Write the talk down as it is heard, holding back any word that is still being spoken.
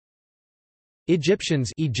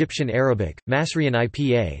Egyptians Egyptian Arabic, Masrian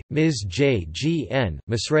IPA, Ms. JGN,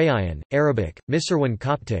 Misrayan, Arabic, Misrwan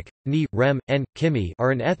Coptic, Ni, Rem, and Kimi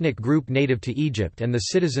are an ethnic group native to Egypt and the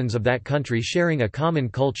citizens of that country sharing a common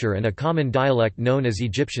culture and a common dialect known as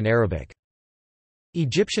Egyptian Arabic.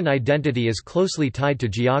 Egyptian identity is closely tied to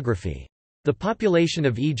geography. The population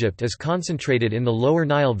of Egypt is concentrated in the lower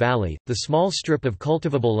Nile Valley, the small strip of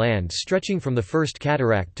cultivable land stretching from the First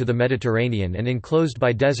Cataract to the Mediterranean and enclosed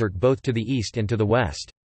by desert both to the east and to the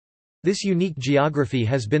west. This unique geography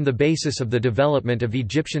has been the basis of the development of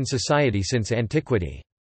Egyptian society since antiquity.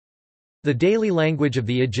 The daily language of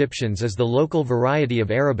the Egyptians is the local variety of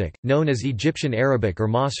Arabic, known as Egyptian Arabic or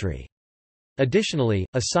Masri. Additionally,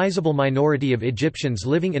 a sizable minority of Egyptians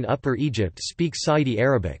living in Upper Egypt speak Saidi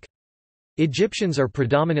Arabic. Egyptians are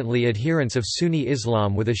predominantly adherents of Sunni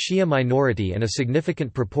Islam with a Shia minority and a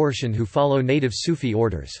significant proportion who follow native Sufi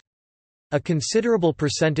orders. A considerable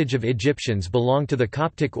percentage of Egyptians belong to the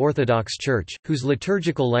Coptic Orthodox Church, whose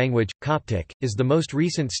liturgical language, Coptic, is the most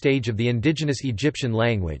recent stage of the indigenous Egyptian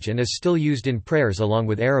language and is still used in prayers along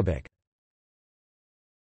with Arabic.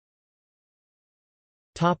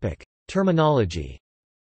 Terminology.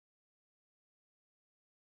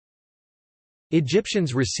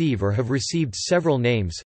 Egyptians receive or have received several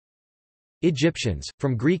names. Egyptians,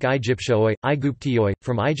 from Greek Aegyptioi, Aegyptioi,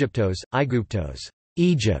 from Aegyptos, Aegyptos,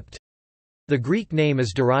 Egypt. The Greek name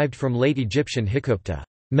is derived from late Egyptian Hikupta,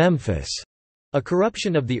 Memphis, a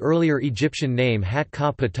corruption of the earlier Egyptian name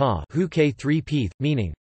Hat-Ka-Ptah, Hu-K-3-Pth,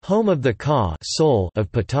 meaning, home of the Ka soul of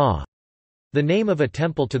Ptah, the name of a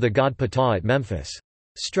temple to the god Ptah at Memphis.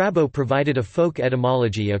 Strabo provided a folk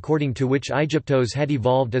etymology according to which Aegyptos had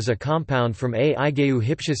evolved as a compound from Aigeu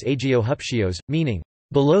Hypsius Aegeo Hupsios, meaning,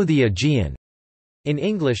 below the Aegean. In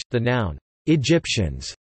English, the noun,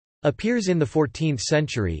 Egyptians, appears in the 14th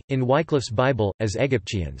century, in Wycliffe's Bible, as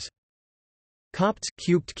Egyptians. Copts,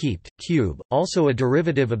 cuped, kept, cube, also a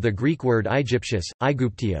derivative of the Greek word Aegyptius,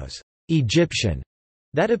 Aegyptios, Egyptian,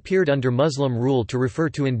 that appeared under Muslim rule to refer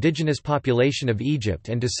to indigenous population of Egypt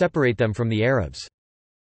and to separate them from the Arabs.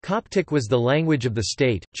 Coptic was the language of the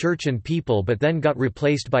state, church and people but then got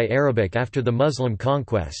replaced by Arabic after the Muslim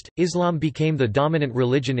conquest. Islam became the dominant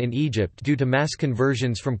religion in Egypt due to mass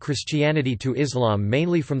conversions from Christianity to Islam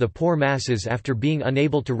mainly from the poor masses after being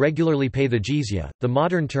unable to regularly pay the jizya. The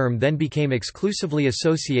modern term then became exclusively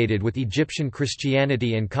associated with Egyptian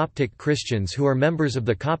Christianity and Coptic Christians who are members of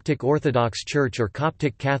the Coptic Orthodox Church or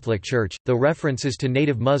Coptic Catholic Church, though references to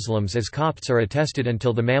native Muslims as Copts are attested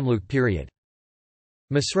until the Mamluk period.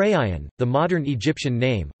 Misrayan, the modern Egyptian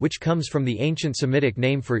name, which comes from the ancient Semitic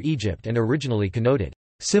name for Egypt and originally connoted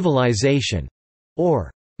civilization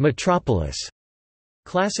or metropolis.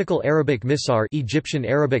 Classical Arabic Misar, Egyptian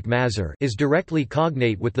Arabic Mazar, is directly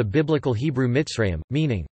cognate with the biblical Hebrew Mitzrayim,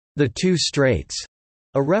 meaning the two straits,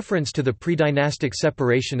 a reference to the predynastic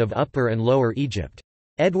separation of Upper and Lower Egypt.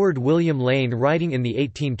 Edward William Lane, writing in the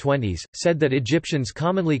 1820s, said that Egyptians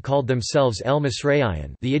commonly called themselves El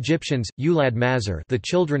Misrayan, the Egyptians, Ulad Mazar, the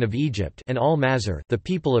children of Egypt, and Al Mazar, the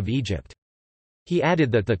people of Egypt. He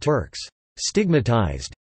added that the Turks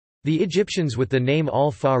stigmatized the Egyptians with the name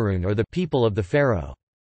Al Farun or the people of the Pharaoh.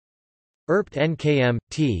 Erpt Nkm,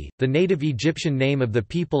 t, the native Egyptian name of the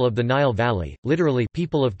people of the Nile Valley, literally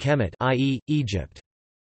people of Kemet, i.e., Egypt.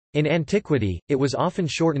 In antiquity, it was often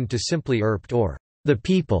shortened to simply Erpt or the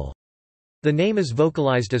people. The name is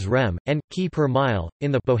vocalized as Rem, and ki per mile,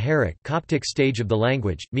 in the Bohairic Coptic stage of the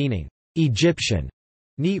language, meaning Egyptian,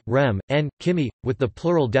 ni, Rem, and Kimi, with the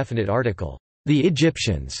plural definite article, the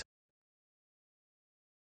Egyptians.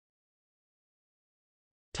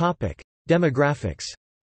 Demographics.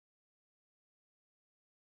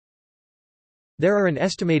 There are an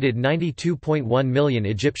estimated 92.1 million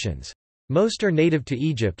Egyptians. Most are native to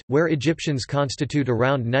Egypt, where Egyptians constitute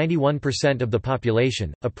around 91% of the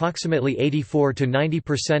population. Approximately 84 to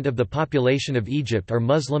 90% of the population of Egypt are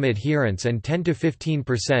Muslim adherents and 10 to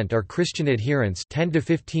 15% are Christian adherents, 10 to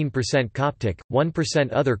 15% Coptic,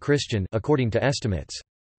 1% other Christian, according to estimates.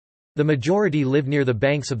 The majority live near the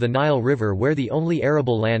banks of the Nile River where the only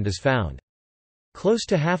arable land is found. Close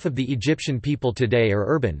to half of the Egyptian people today are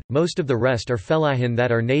urban, most of the rest are fellahin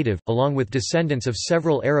that are native, along with descendants of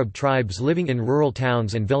several Arab tribes living in rural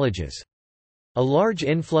towns and villages. A large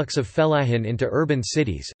influx of fellahin into urban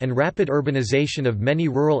cities, and rapid urbanization of many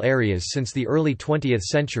rural areas since the early 20th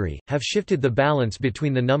century, have shifted the balance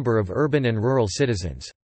between the number of urban and rural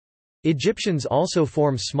citizens. Egyptians also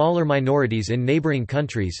form smaller minorities in neighboring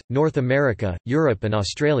countries, North America, Europe and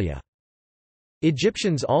Australia.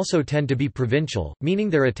 Egyptians also tend to be provincial, meaning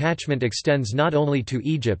their attachment extends not only to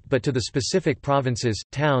Egypt but to the specific provinces,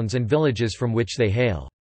 towns and villages from which they hail.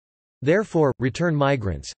 Therefore, return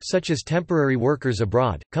migrants, such as temporary workers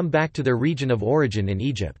abroad, come back to their region of origin in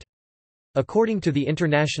Egypt. According to the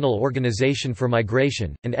International Organization for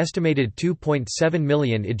Migration, an estimated 2.7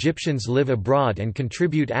 million Egyptians live abroad and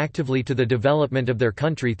contribute actively to the development of their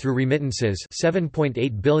country through remittances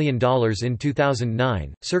 $7.8 billion in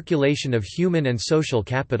 2009, circulation of human and social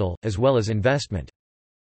capital, as well as investment.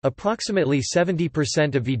 Approximately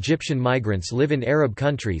 70% of Egyptian migrants live in Arab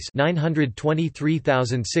countries,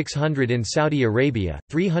 923,600 in Saudi Arabia,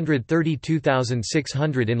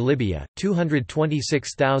 332,600 in Libya,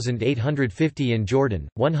 226,850 in Jordan,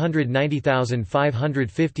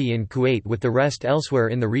 190,550 in Kuwait, with the rest elsewhere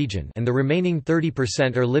in the region, and the remaining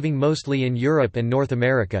 30% are living mostly in Europe and North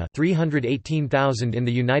America, 318,000 in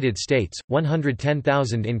the United States,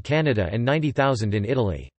 110,000 in Canada and 90,000 in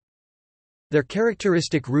Italy. Their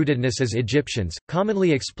characteristic rootedness as Egyptians,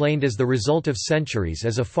 commonly explained as the result of centuries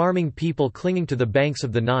as a farming people clinging to the banks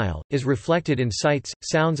of the Nile, is reflected in sights,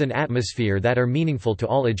 sounds and atmosphere that are meaningful to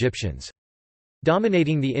all Egyptians.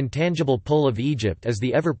 Dominating the intangible pull of Egypt is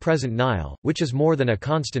the ever-present Nile, which is more than a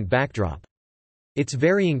constant backdrop. Its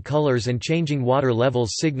varying colors and changing water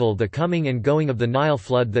levels signal the coming and going of the Nile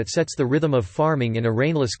flood that sets the rhythm of farming in a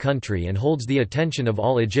rainless country and holds the attention of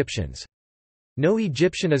all Egyptians. No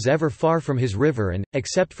Egyptian is ever far from his river and,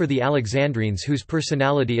 except for the Alexandrians whose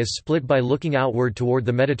personality is split by looking outward toward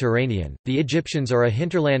the Mediterranean, the Egyptians are a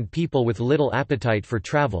hinterland people with little appetite for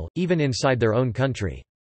travel, even inside their own country.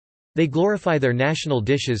 They glorify their national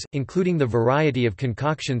dishes, including the variety of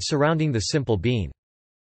concoctions surrounding the simple bean.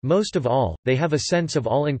 Most of all, they have a sense of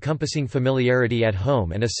all-encompassing familiarity at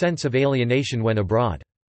home and a sense of alienation when abroad.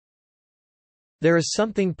 There is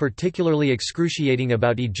something particularly excruciating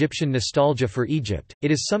about Egyptian nostalgia for Egypt. It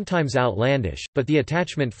is sometimes outlandish, but the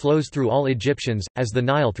attachment flows through all Egyptians, as the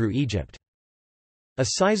Nile through Egypt. A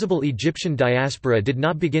sizable Egyptian diaspora did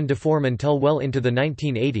not begin to form until well into the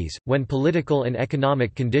 1980s, when political and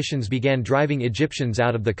economic conditions began driving Egyptians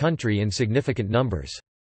out of the country in significant numbers.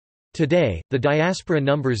 Today, the diaspora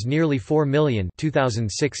numbers nearly 4 million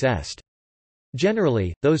 2006 est.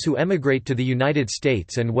 Generally, those who emigrate to the United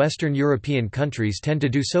States and Western European countries tend to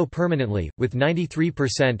do so permanently, with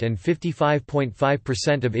 93% and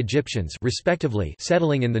 55.5% of Egyptians respectively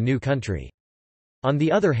settling in the new country. On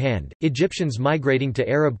the other hand, Egyptians migrating to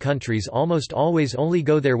Arab countries almost always only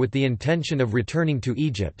go there with the intention of returning to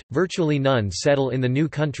Egypt. Virtually none settle in the new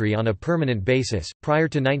country on a permanent basis. Prior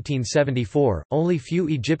to 1974, only few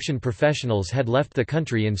Egyptian professionals had left the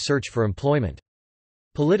country in search for employment.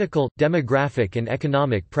 Political, demographic and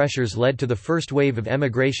economic pressures led to the first wave of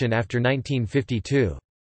emigration after 1952.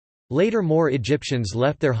 Later more Egyptians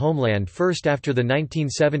left their homeland first after the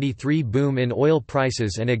 1973 boom in oil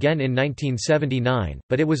prices and again in 1979,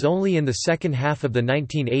 but it was only in the second half of the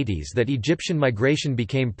 1980s that Egyptian migration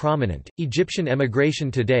became prominent. Egyptian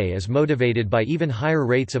emigration today is motivated by even higher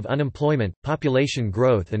rates of unemployment, population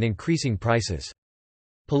growth and increasing prices.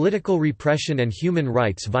 Political repression and human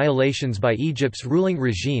rights violations by Egypt's ruling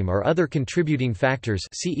regime are other contributing factors.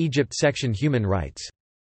 See Egypt section Human rights.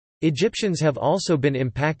 Egyptians have also been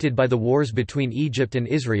impacted by the wars between Egypt and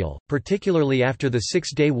Israel, particularly after the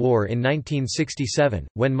Six-Day War in 1967,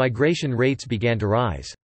 when migration rates began to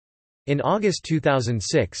rise. In August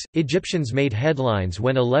 2006, Egyptians made headlines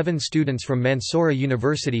when 11 students from Mansoura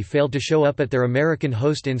University failed to show up at their American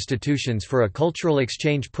host institutions for a cultural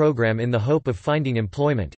exchange program in the hope of finding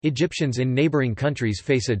employment. Egyptians in neighboring countries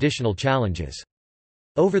face additional challenges.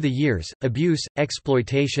 Over the years, abuse,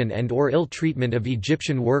 exploitation and/or ill treatment of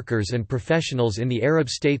Egyptian workers and professionals in the Arab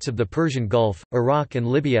states of the Persian Gulf, Iraq and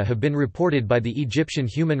Libya have been reported by the Egyptian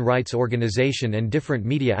Human Rights Organization and different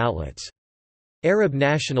media outlets. Arab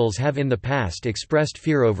nationals have in the past expressed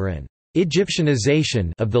fear over an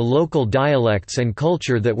Egyptianization of the local dialects and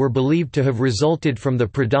culture that were believed to have resulted from the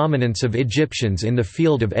predominance of Egyptians in the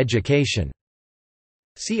field of education.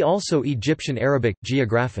 See also Egyptian Arabic,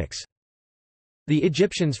 geographics. The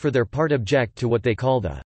Egyptians for their part object to what they call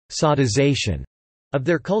the Saudization of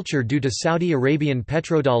their culture due to Saudi Arabian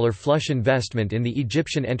petrodollar flush investment in the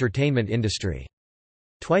Egyptian entertainment industry.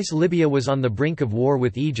 Twice Libya was on the brink of war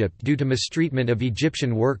with Egypt due to mistreatment of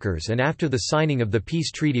Egyptian workers and after the signing of the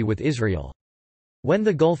peace treaty with Israel. When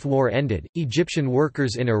the Gulf War ended, Egyptian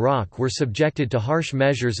workers in Iraq were subjected to harsh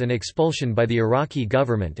measures and expulsion by the Iraqi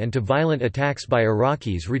government and to violent attacks by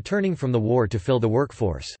Iraqis returning from the war to fill the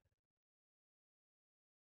workforce.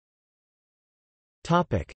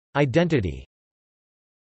 Identity.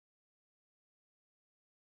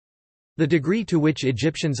 The degree to which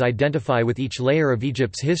Egyptians identify with each layer of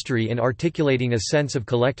Egypt's history in articulating a sense of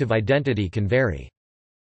collective identity can vary.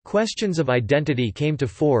 Questions of identity came to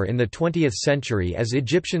fore in the 20th century as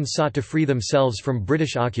Egyptians sought to free themselves from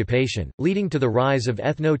British occupation, leading to the rise of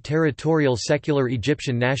ethno-territorial secular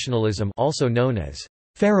Egyptian nationalism, also known as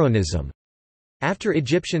Pharaonism. After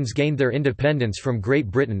Egyptians gained their independence from Great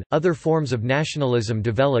Britain, other forms of nationalism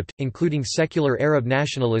developed, including secular Arab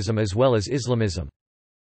nationalism as well as Islamism.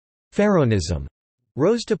 Pharaonism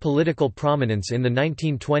rose to political prominence in the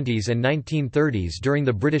 1920s and 1930s during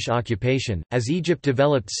the British occupation, as Egypt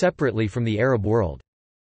developed separately from the Arab world.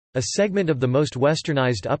 A segment of the most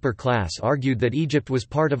westernized upper class argued that Egypt was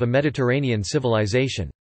part of a Mediterranean civilization.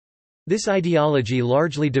 This ideology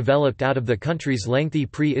largely developed out of the country's lengthy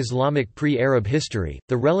pre-Islamic pre-Arab history,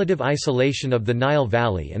 the relative isolation of the Nile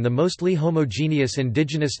Valley and the mostly homogeneous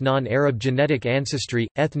indigenous non-Arab genetic ancestry,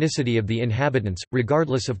 ethnicity of the inhabitants,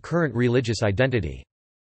 regardless of current religious identity.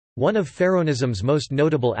 One of Pharaonism's most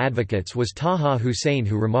notable advocates was Taha Hussein,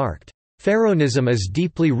 who remarked, "Pharaonism is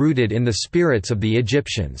deeply rooted in the spirits of the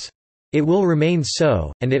Egyptians. It will remain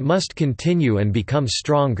so, and it must continue and become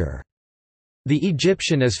stronger. The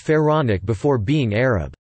Egyptian is pharaonic before being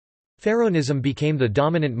Arab." Pharaonism became the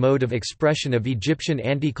dominant mode of expression of Egyptian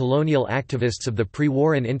anti-colonial activists of the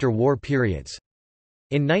pre-war and inter-war periods.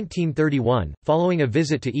 In 1931, following a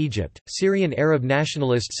visit to Egypt, Syrian Arab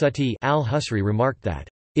nationalist Sati al-Husri remarked that,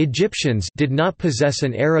 "Egyptians did not possess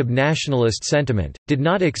an Arab nationalist sentiment, did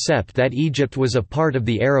not accept that Egypt was a part of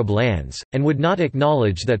the Arab lands, and would not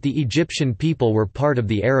acknowledge that the Egyptian people were part of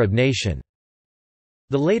the Arab nation."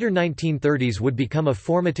 The later 1930s would become a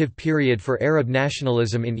formative period for Arab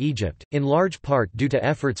nationalism in Egypt, in large part due to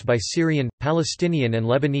efforts by Syrian, Palestinian, and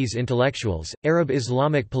Lebanese intellectuals. Arab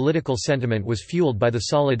Islamic political sentiment was fueled by the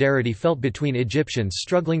solidarity felt between Egyptians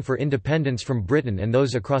struggling for independence from Britain and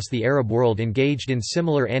those across the Arab world engaged in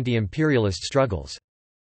similar anti-imperialist struggles.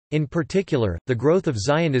 In particular, the growth of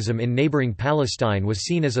Zionism in neighboring Palestine was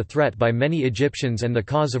seen as a threat by many Egyptians, and the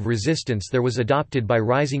cause of resistance there was adopted by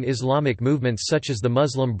rising Islamic movements such as the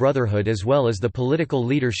Muslim Brotherhood as well as the political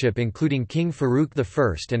leadership including King Farouk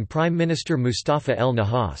I and Prime Minister Mustafa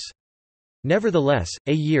el-Nahas. Nevertheless,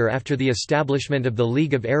 a year after the establishment of the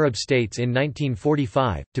League of Arab States in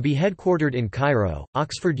 1945, to be headquartered in Cairo,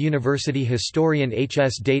 Oxford University historian H.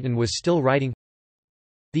 S. Dayton was still writing,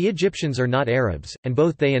 "The Egyptians are not Arabs, and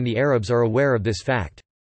both they and the Arabs are aware of this fact.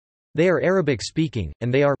 They are Arabic-speaking,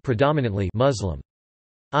 and they are predominantly Muslim.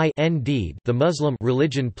 Indeed, the Muslim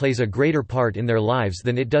religion plays a greater part in their lives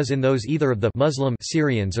than it does in those either of the Muslim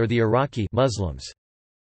Syrians or the Iraqi Muslims.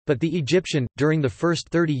 But the Egyptian, during the first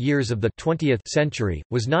 30 years of the 20th century,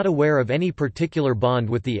 was not aware of any particular bond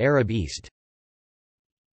with the Arab East.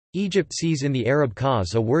 Egypt sees in the Arab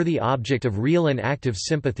cause a worthy object of real and active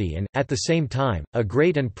sympathy and, at the same time, a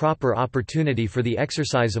great and proper opportunity for the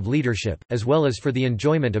exercise of leadership, as well as for the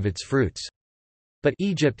enjoyment of its fruits. But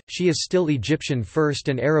Egypt, she is still Egyptian first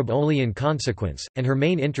and Arab only in consequence, and her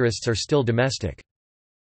main interests are still domestic."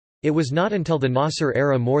 It was not until the Nasser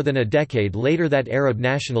era more than a decade later that Arab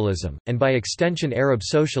nationalism, and by extension Arab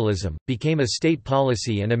socialism, became a state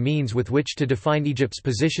policy and a means with which to define Egypt's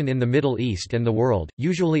position in the Middle East and the world,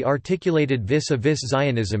 usually articulated vis-a-vis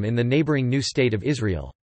Zionism in the neighboring new state of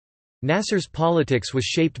Israel. Nasser's politics was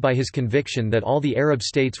shaped by his conviction that all the Arab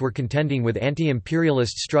states were contending with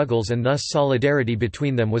anti-imperialist struggles and thus solidarity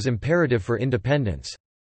between them was imperative for independence.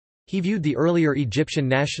 He viewed the earlier Egyptian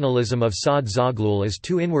nationalism of Saad Zaghloul as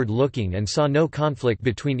too inward-looking and saw no conflict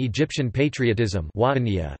between Egyptian patriotism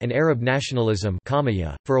and Arab nationalism.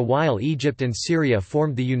 For a while Egypt and Syria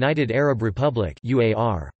formed the United Arab Republic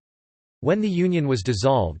 (UAR). When the union was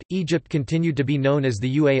dissolved, Egypt continued to be known as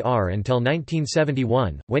the UAR until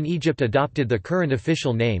 1971, when Egypt adopted the current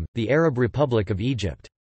official name, the Arab Republic of Egypt.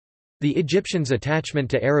 The Egyptians' attachment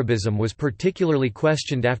to Arabism was particularly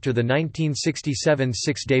questioned after the 1967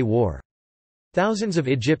 Six-Day War. Thousands of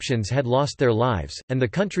Egyptians had lost their lives, and the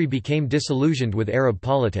country became disillusioned with Arab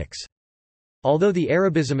politics. Although the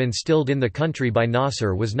Arabism instilled in the country by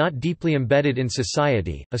Nasser was not deeply embedded in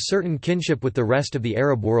society, a certain kinship with the rest of the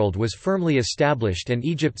Arab world was firmly established, and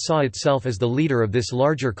Egypt saw itself as the leader of this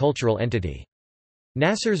larger cultural entity.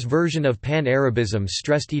 Nasser's version of Pan-Arabism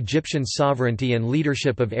stressed Egyptian sovereignty and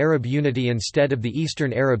leadership of Arab unity instead of the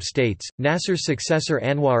Eastern Arab states. Nasser's successor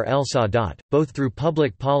Anwar el-Sadat, both through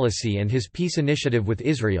public policy and his peace initiative with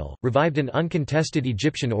Israel, revived an uncontested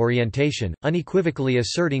Egyptian orientation, unequivocally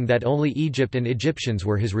asserting that only Egypt and Egyptians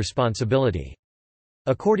were his responsibility.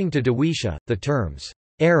 According to Dawisha, the terms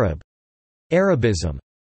Arab, Arabism,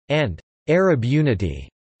 and Arab unity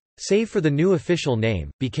save for the new official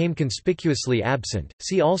name, became conspicuously absent.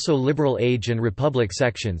 See also Liberal Age and Republic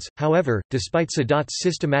sections. However, despite Sadat's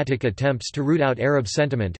systematic attempts to root out Arab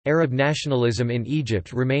sentiment, Arab nationalism in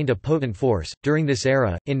Egypt remained a potent force. During this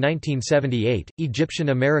era, in 1978,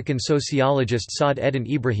 Egyptian-American sociologist Saad Eddin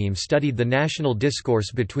Ibrahim studied the national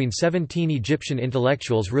discourse between 17 Egyptian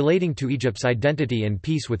intellectuals relating to Egypt's identity and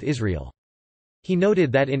peace with Israel. He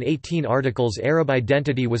noted that in 18 articles Arab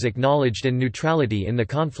identity was acknowledged and neutrality in the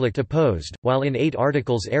conflict opposed, while in 8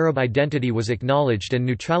 articles Arab identity was acknowledged and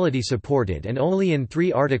neutrality supported, and only in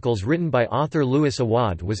 3 articles written by author Louis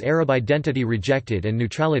Awad was Arab identity rejected and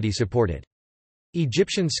neutrality supported.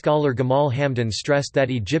 Egyptian scholar Gamal Hamdan stressed that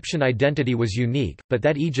Egyptian identity was unique, but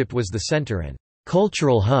that Egypt was the center and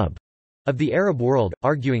cultural hub of the Arab world,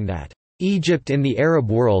 arguing that Egypt in the Arab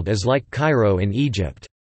world is like Cairo in Egypt.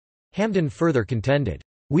 Hamdan further contended,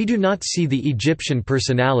 "We do not see the Egyptian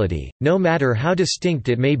personality, no matter how distinct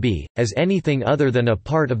it may be, as anything other than a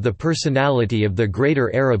part of the personality of the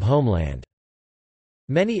greater Arab homeland."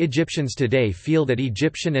 Many Egyptians today feel that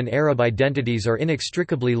Egyptian and Arab identities are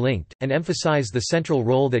inextricably linked, and emphasize the central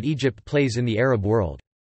role that Egypt plays in the Arab world.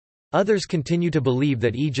 Others continue to believe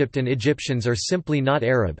that Egypt and Egyptians are simply not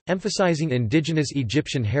Arab, emphasizing indigenous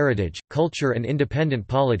Egyptian heritage, culture and independent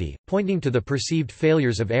polity, pointing to the perceived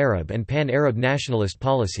failures of Arab and pan-Arab nationalist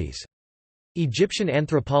policies. Egyptian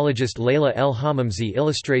anthropologist Layla El-Hamamzi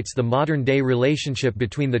illustrates the modern-day relationship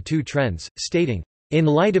between the two trends, stating, "In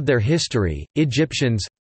light of their history, Egyptians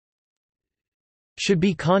should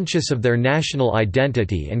be conscious of their national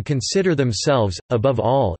identity and consider themselves, above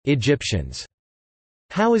all, Egyptians.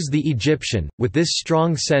 How is the Egyptian, with this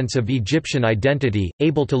strong sense of Egyptian identity,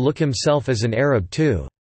 able to look himself as an Arab too?"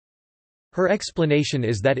 Her explanation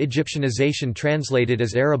is that Egyptianization translated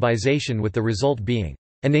as Arabization, with the result being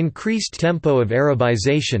an increased tempo of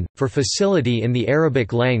Arabization, for facility in the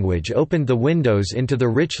Arabic language opened the windows into the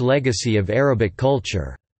rich legacy of Arabic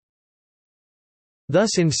culture.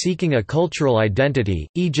 Thus, in seeking a cultural identity,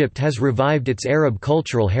 Egypt has revived its Arab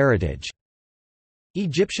cultural heritage.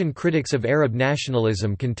 Egyptian critics of Arab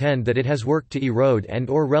nationalism contend that it has worked to erode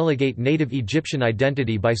and/or relegate native Egyptian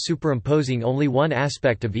identity by superimposing only one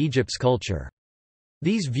aspect of Egypt's culture.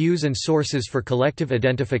 These views and sources for collective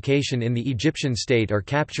identification in the Egyptian state are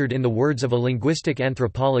captured in the words of a linguistic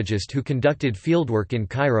anthropologist who conducted fieldwork in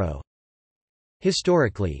Cairo.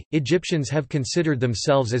 Historically, Egyptians have considered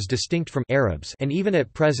themselves as distinct from Arabs, and even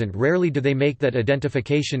at present rarely do they make that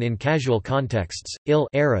identification in casual contexts.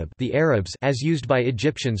 Arab, the Arabs as used by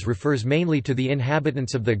Egyptians refers mainly to the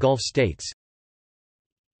inhabitants of the Gulf states.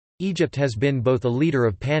 Egypt has been both a leader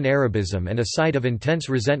of pan-Arabism and a site of intense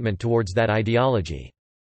resentment towards that ideology.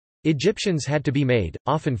 Egyptians had to be made,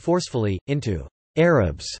 often forcefully, into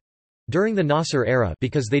Arabs during the Nasser era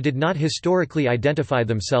because they did not historically identify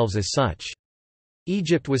themselves as such.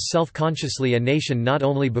 Egypt was self-consciously a nation not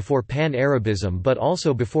only before pan-Arabism but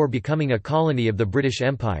also before becoming a colony of the British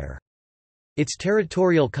Empire. Its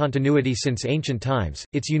territorial continuity since ancient times,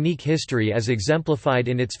 its unique history as exemplified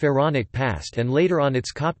in its pharaonic past and later on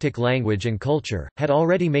its Coptic language and culture, had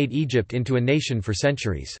already made Egypt into a nation for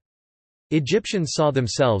centuries. Egyptians saw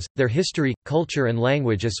themselves, their history, culture and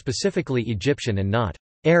language as specifically Egyptian and not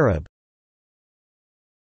Arab.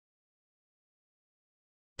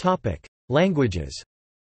 Languages.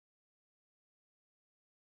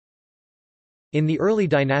 In the early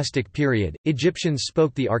dynastic period, Egyptians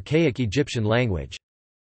spoke the archaic Egyptian language.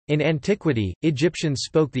 In antiquity, Egyptians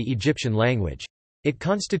spoke the Egyptian language. It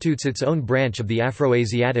constitutes its own branch of the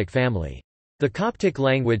Afroasiatic family. The Coptic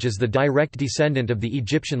language is the direct descendant of the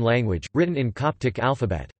Egyptian language, written in Coptic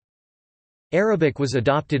alphabet. Arabic was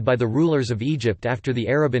adopted by the rulers of Egypt after the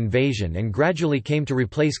Arab invasion and gradually came to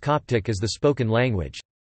replace Coptic as the spoken language.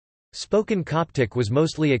 Spoken Coptic was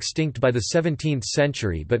mostly extinct by the 17th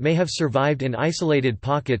century but may have survived in isolated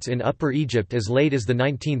pockets in Upper Egypt as late as the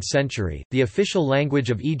 19th century. The official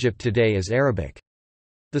language of Egypt today is Arabic.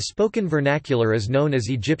 The spoken vernacular is known as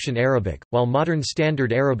Egyptian Arabic, while modern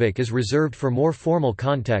Standard Arabic is reserved for more formal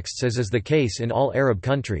contexts, as is the case in all Arab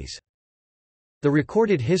countries. The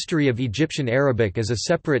recorded history of Egyptian Arabic as a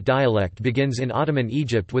separate dialect begins in Ottoman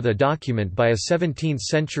Egypt with a document by a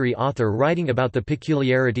 17th-century author writing about the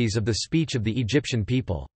peculiarities of the speech of the Egyptian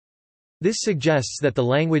people. This suggests that the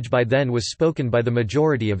language by then was spoken by the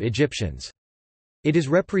majority of Egyptians. It is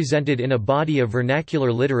represented in a body of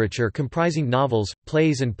vernacular literature comprising novels,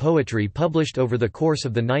 plays and poetry published over the course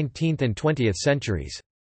of the 19th and 20th centuries.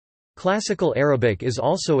 Classical Arabic is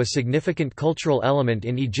also a significant cultural element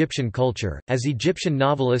in Egyptian culture, as Egyptian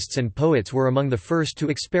novelists and poets were among the first to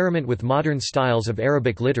experiment with modern styles of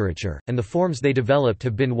Arabic literature, and the forms they developed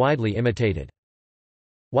have been widely imitated.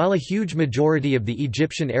 While a huge majority of the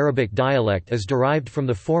Egyptian Arabic dialect is derived from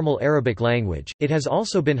the formal Arabic language, it has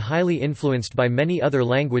also been highly influenced by many other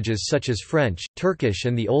languages such as French, Turkish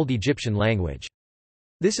and the Old Egyptian language.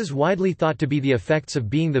 This is widely thought to be the effects of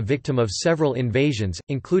being the victim of several invasions,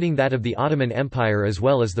 including that of the Ottoman Empire as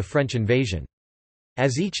well as the French invasion.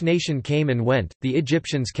 As each nation came and went, the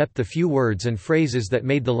Egyptians kept the few words and phrases that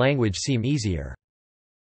made the language seem easier.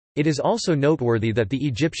 It is also noteworthy that the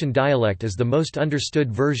Egyptian dialect is the most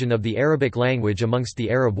understood version of the Arabic language amongst the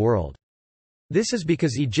Arab world. This is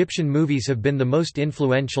because Egyptian movies have been the most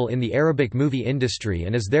influential in the Arabic movie industry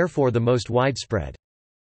and is therefore the most widespread.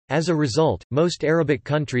 As a result, most Arabic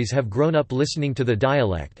countries have grown up listening to the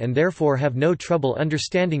dialect and therefore have no trouble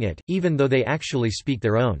understanding it, even though they actually speak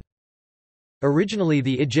their own. Originally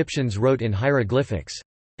the Egyptians wrote in hieroglyphics.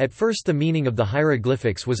 At first the meaning of the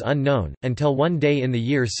hieroglyphics was unknown, until one day in the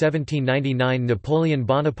year 1799 Napoleon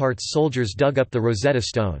Bonaparte's soldiers dug up the Rosetta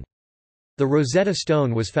Stone. The Rosetta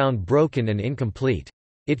Stone was found broken and incomplete.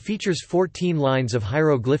 It features 14 lines of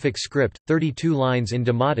hieroglyphic script, 32 lines in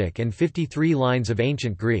Demotic and 53 lines of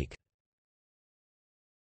Ancient Greek.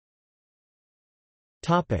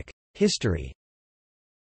 History.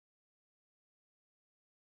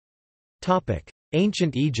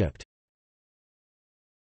 Ancient Egypt.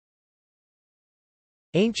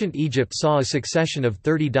 Ancient Egypt saw a succession of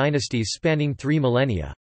 30 dynasties spanning 3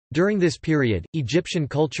 millennia. During this period, Egyptian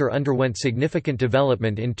culture underwent significant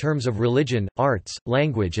development in terms of religion, arts,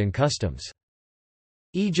 language and customs.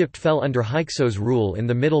 Egypt fell under Hyksos rule in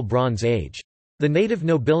the Middle Bronze Age. The native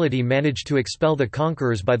nobility managed to expel the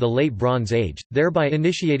conquerors by the Late Bronze Age, thereby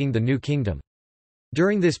initiating the New Kingdom.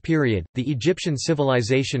 During this period, the Egyptian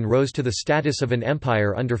civilization rose to the status of an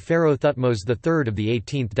empire under Pharaoh Thutmose III of the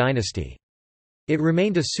 18th dynasty. It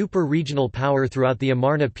remained a super-regional power throughout the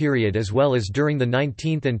Amarna period as well as during the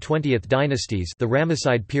 19th and 20th dynasties, the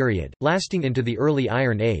Ramesside period, lasting into the early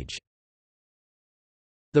Iron Age.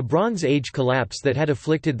 The Bronze Age collapse that had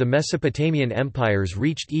afflicted the Mesopotamian empires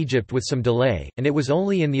reached Egypt with some delay, and it was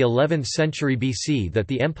only in the 11th century BC that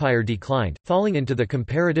the empire declined, falling into the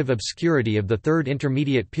comparative obscurity of the Third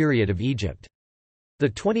Intermediate Period of Egypt. The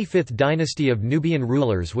 25th dynasty of Nubian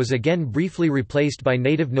rulers was again briefly replaced by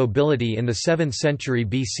native nobility in the 7th century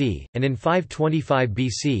BC, and in 525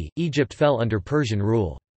 BC, Egypt fell under Persian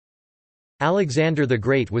rule. Alexander the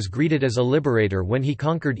Great was greeted as a liberator when he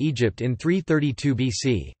conquered Egypt in 332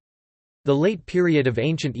 BC. The late period of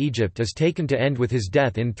ancient Egypt is taken to end with his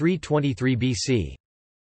death in 323 BC.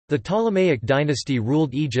 The Ptolemaic dynasty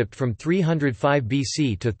ruled Egypt from 305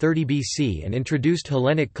 BC to 30 BC and introduced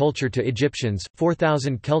Hellenic culture to Egyptians.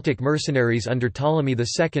 4,000 Celtic mercenaries under Ptolemy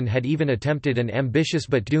II had even attempted an ambitious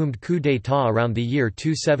but doomed coup d'état around the year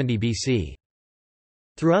 270 BC.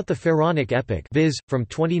 Throughout the Pharaonic epoch, viz., from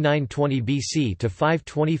 2920 BC to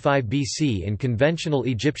 525 BC in conventional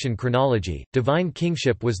Egyptian chronology, divine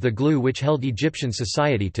kingship was the glue which held Egyptian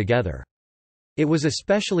society together. It was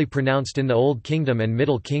especially pronounced in the Old Kingdom and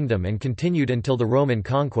Middle Kingdom and continued until the Roman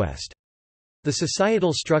conquest. The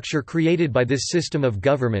societal structure created by this system of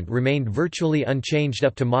government remained virtually unchanged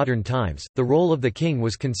up to modern times. The role of the king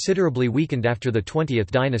was considerably weakened after the 20th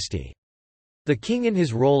dynasty. The king in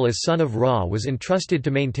his role as son of Ra was entrusted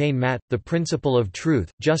to maintain Mat, the principle of truth,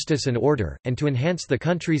 justice and order, and to enhance the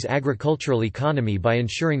country's agricultural economy by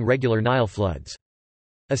ensuring regular Nile floods.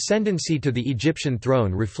 Ascendancy to the Egyptian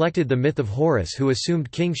throne reflected the myth of Horus, who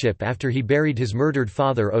assumed kingship after he buried his murdered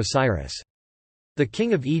father Osiris. The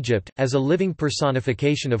king of Egypt, as a living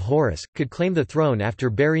personification of Horus, could claim the throne after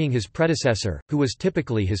burying his predecessor, who was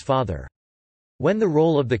typically his father. When the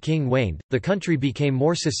role of the king waned, the country became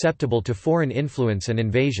more susceptible to foreign influence and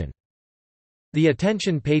invasion. The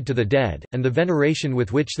attention paid to the dead, and the veneration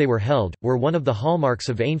with which they were held, were one of the hallmarks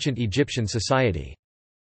of ancient Egyptian society.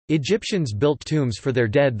 Egyptians built tombs for their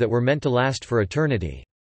dead that were meant to last for eternity.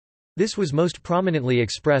 This was most prominently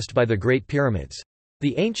expressed by the Great Pyramids.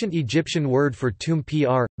 The ancient Egyptian word for tomb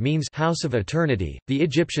means house of eternity. The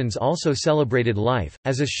Egyptians also celebrated life,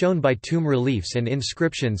 as is shown by tomb reliefs and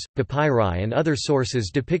inscriptions, papyri and other sources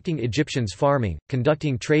depicting Egyptians farming,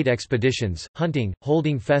 conducting trade expeditions, hunting,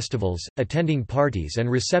 holding festivals, attending parties and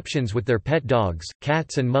receptions with their pet dogs,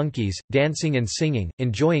 cats and monkeys, dancing and singing,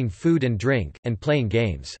 enjoying food and drink, and playing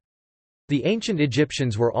games. The ancient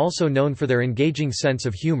Egyptians were also known for their engaging sense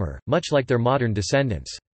of humor, much like their modern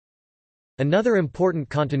descendants. Another important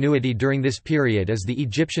continuity during this period is the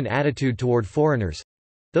Egyptian attitude toward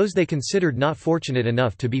foreigners—those they considered not fortunate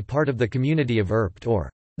enough to be part of the community of Erpt or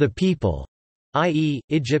the people. i.e.,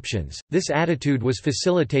 Egyptians. This attitude was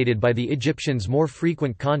facilitated by the Egyptians' more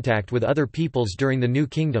frequent contact with other peoples during the New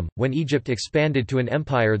Kingdom, when Egypt expanded to an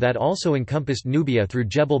empire that also encompassed Nubia through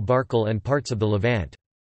Jebel Barkal and parts of the Levant.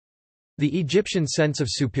 The Egyptian sense of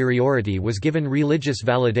superiority was given religious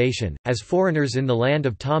validation, as foreigners in the land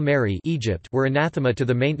of Ta-Meri Egypt were anathema to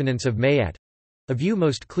the maintenance of Mayat, a view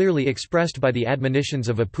most clearly expressed by the admonitions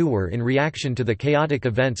of Apuwer in reaction to the chaotic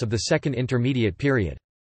events of the Second Intermediate Period.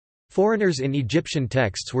 Foreigners in Egyptian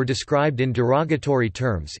texts were described in derogatory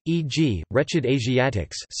terms, e.g., wretched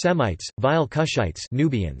Asiatics Semites, vile Cushites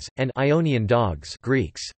Nubians, and Ionian dogs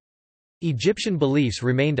Greeks. Egyptian beliefs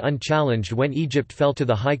remained unchallenged when Egypt fell to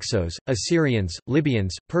the Hyksos, Assyrians,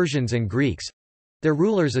 Libyans, Persians and Greeks. Their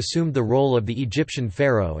rulers assumed the role of the Egyptian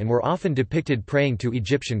pharaoh and were often depicted praying to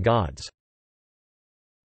Egyptian gods.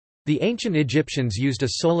 The ancient Egyptians used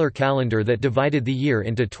a solar calendar that divided the year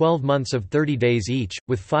into 12 months of 30 days each,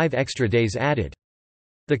 with 5 extra days added.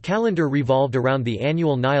 The calendar revolved around the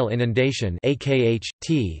annual Nile inundation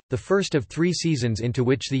the first of 3 seasons into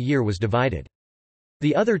which the year was divided.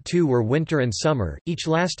 The other 2 were winter and summer, each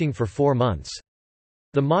lasting for 4 months.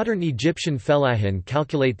 The modern Egyptian fellahin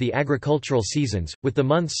calculate the agricultural seasons, with the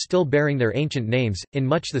months still bearing their ancient names, in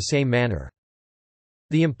much the same manner.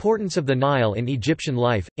 The importance of the Nile in Egyptian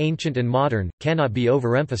life, ancient and modern, cannot be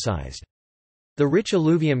overemphasized. The rich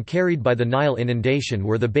alluvium carried by the Nile inundation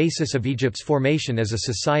were the basis of Egypt's formation as a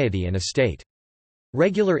society and a state.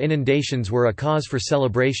 Regular inundations were a cause for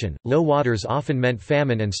celebration, low waters often meant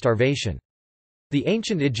famine and starvation. The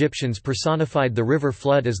ancient Egyptians personified the river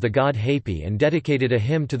flood as the god Hapi and dedicated a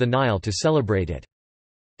hymn to the Nile to celebrate it.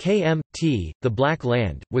 Kmt, the Black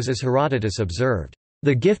Land, was as Herodotus observed,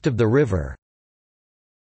 the gift of the river.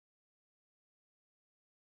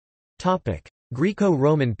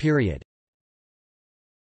 Greco-Roman period.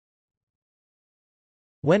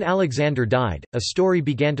 When Alexander died, a story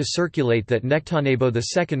began to circulate that Nectanebo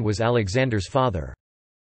II was Alexander's father.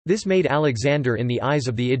 This made Alexander in the eyes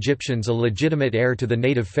of the Egyptians a legitimate heir to the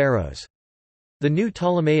native pharaohs. The new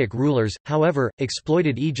Ptolemaic rulers, however,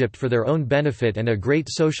 exploited Egypt for their own benefit and a great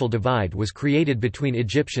social divide was created between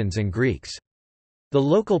Egyptians and Greeks. The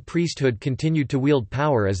local priesthood continued to wield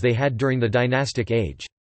power as they had during the dynastic age.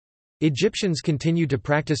 Egyptians continued to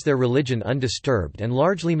practice their religion undisturbed and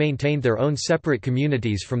largely maintained their own separate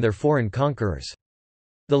communities from their foreign conquerors.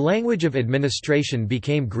 The language of administration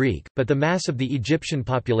became Greek, but the mass of the Egyptian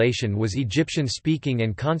population was Egyptian-speaking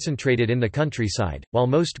and concentrated in the countryside. While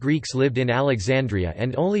most Greeks lived in Alexandria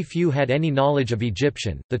and only few had any knowledge of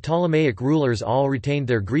Egyptian, the Ptolemaic rulers all retained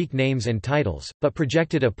their Greek names and titles, but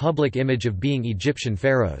projected a public image of being Egyptian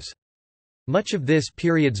pharaohs. Much of this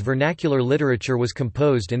period's vernacular literature was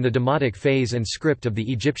composed in the Demotic phase and script of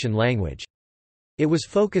the Egyptian language. It was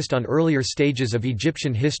focused on earlier stages of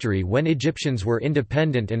Egyptian history when Egyptians were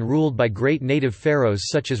independent and ruled by great native pharaohs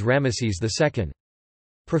such as Ramesses II.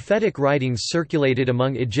 Prophetic writings circulated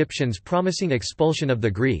among Egyptians promising expulsion of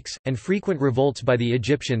the Greeks, and frequent revolts by the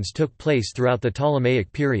Egyptians took place throughout the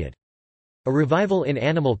Ptolemaic period. A revival in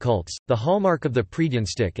animal cults, the hallmark of the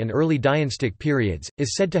predynastic and early dynastic periods,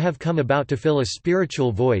 is said to have come about to fill a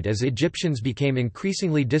spiritual void as Egyptians became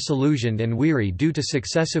increasingly disillusioned and weary due to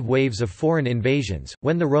successive waves of foreign invasions.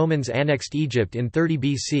 When the Romans annexed Egypt in 30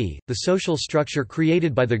 BC, the social structure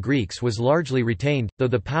created by the Greeks was largely retained, though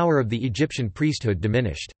the power of the Egyptian priesthood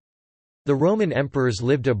diminished. The Roman emperors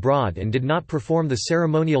lived abroad and did not perform the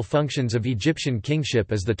ceremonial functions of Egyptian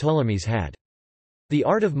kingship as the Ptolemies had. The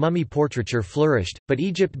art of mummy portraiture flourished, but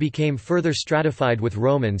Egypt became further stratified with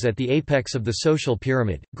Romans at the apex of the social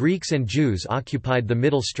pyramid. Greeks and Jews occupied the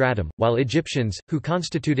middle stratum, while Egyptians, who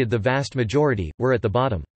constituted the vast majority, were at the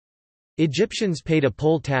bottom. Egyptians paid a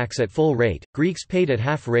poll tax at full rate, Greeks paid at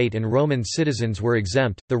half rate, and Roman citizens were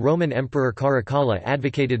exempt. The Roman Emperor Caracalla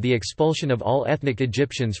advocated the expulsion of all ethnic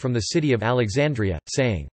Egyptians from the city of Alexandria,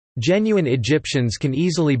 saying, "Genuine Egyptians can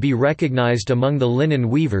easily be recognized among the linen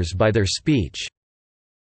weavers by their speech."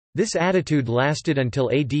 This attitude lasted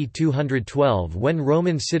until AD 212 when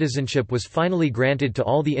Roman citizenship was finally granted to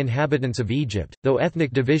all the inhabitants of Egypt, though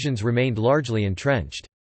ethnic divisions remained largely entrenched.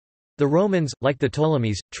 The Romans, like the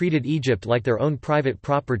Ptolemies, treated Egypt like their own private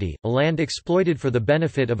property, a land exploited for the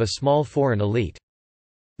benefit of a small foreign elite.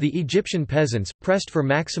 The Egyptian peasants, pressed for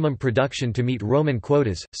maximum production to meet Roman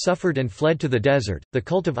quotas, suffered and fled to the desert. The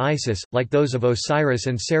cult of Isis, like those of Osiris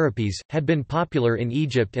and Serapis, had been popular in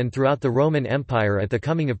Egypt and throughout the Roman Empire at the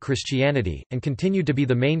coming of Christianity, and continued to be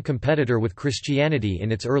the main competitor with Christianity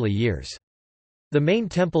in its early years. The main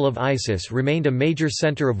temple of Isis remained a major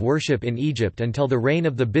center of worship in Egypt until the reign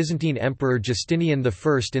of the Byzantine Emperor Justinian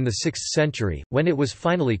I in the 6th century, when it was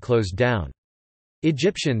finally closed down.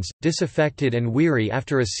 Egyptians, disaffected and weary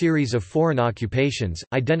after a series of foreign occupations,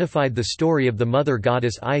 identified the story of the mother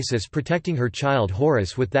goddess Isis protecting her child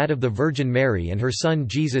Horus with that of the Virgin Mary and her son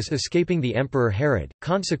Jesus escaping the Emperor Herod.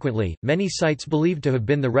 Consequently, many sites believed to have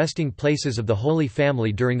been the resting places of the Holy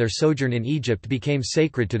Family during their sojourn in Egypt became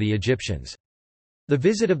sacred to the Egyptians. The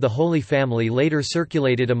visit of the Holy Family later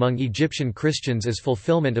circulated among Egyptian Christians as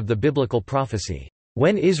fulfillment of the biblical prophecy.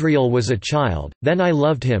 "When Israel was a child, then I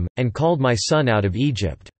loved him, and called my son out of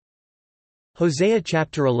Egypt." Hosea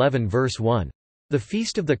chapter 11 verse 1. The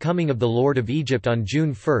feast of the coming of the Lord of Egypt on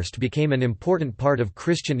June 1 became an important part of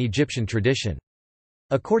Christian Egyptian tradition.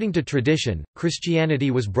 According to tradition, Christianity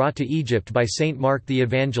was brought to Egypt by Saint Mark the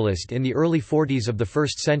Evangelist in the early 40s of the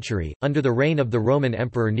 1st century, under the reign of the Roman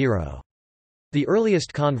Emperor Nero. The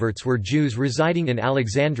earliest converts were Jews residing in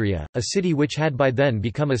Alexandria, a city which had by then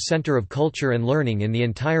become a center of culture and learning in the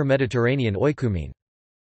entire Mediterranean oikumene.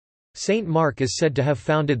 Saint Mark is said to have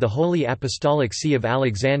founded the Holy Apostolic See of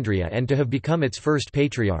Alexandria and to have become its first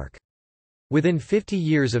patriarch. Within 50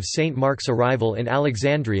 years of Saint Mark's arrival in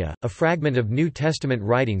Alexandria, a fragment of New Testament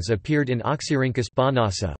writings appeared in Oxyrhynchus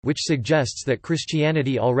Banasa, which suggests that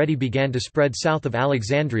Christianity already began to spread south of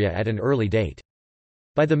Alexandria at an early date.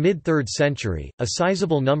 By the mid-3rd century, a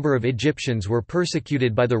sizable number of Egyptians were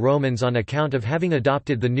persecuted by the Romans on account of having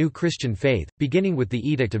adopted the new Christian faith, beginning with the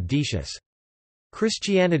Edict of Decius.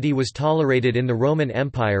 Christianity was tolerated in the Roman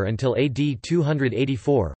Empire until AD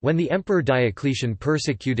 284, when the Emperor Diocletian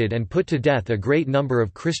persecuted and put to death a great number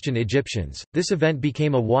of Christian Egyptians. This event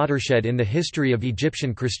became a watershed in the history of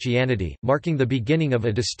Egyptian Christianity, marking the beginning of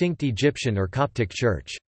a distinct Egyptian or Coptic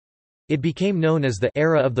church. It became known as the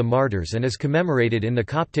Era of the Martyrs and is commemorated in the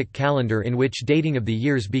Coptic calendar, in which dating of the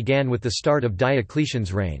years began with the start of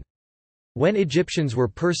Diocletian's reign. When Egyptians were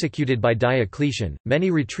persecuted by Diocletian,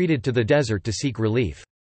 many retreated to the desert to seek relief.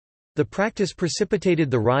 The practice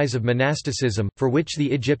precipitated the rise of monasticism, for which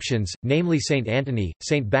the Egyptians, namely Saint Antony,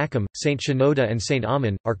 Saint Bacchum, Saint Shenoda and Saint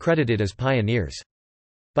Amun, are credited as pioneers.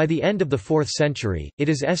 By the end of the 4th century, it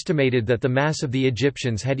is estimated that the mass of the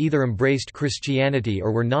Egyptians had either embraced Christianity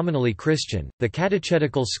or were nominally Christian. The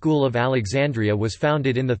catechetical school of Alexandria was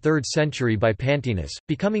founded in the 3rd century by Pantaenus,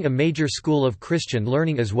 becoming a major school of Christian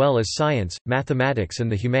learning as well as science, mathematics, and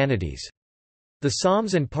the humanities. The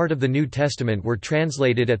Psalms and part of the New Testament were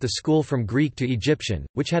translated at the school from Greek to Egyptian,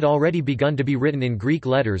 which had already begun to be written in Greek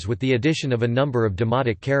letters with the addition of a number of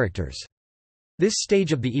Demotic characters. This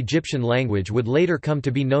stage of the Egyptian language would later come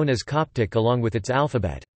to be known as Coptic along with its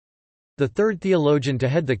alphabet. The third theologian to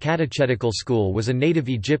head the catechetical school was a native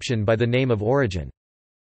Egyptian by the name of Origen.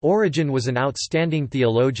 Origen was an outstanding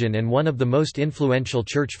theologian and one of the most influential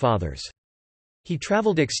church fathers. He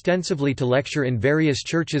traveled extensively to lecture in various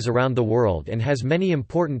churches around the world and has many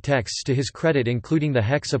important texts to his credit, including the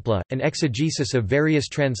Hexapla, an exegesis of various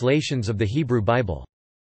translations of the Hebrew Bible.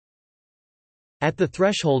 At the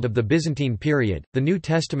threshold of the Byzantine period, the New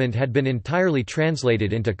Testament had been entirely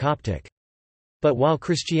translated into Coptic. But while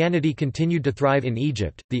Christianity continued to thrive in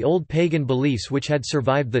Egypt, the old pagan beliefs which had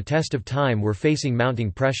survived the test of time were facing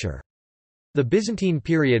mounting pressure. The Byzantine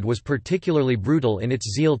period was particularly brutal in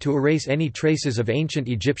its zeal to erase any traces of ancient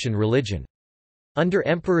Egyptian religion. Under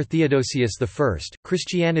Emperor Theodosius I,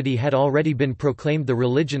 Christianity had already been proclaimed the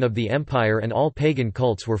religion of the empire and all pagan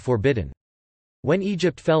cults were forbidden. When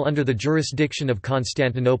Egypt fell under the jurisdiction of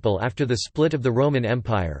Constantinople after the split of the Roman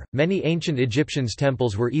Empire, many ancient Egyptians'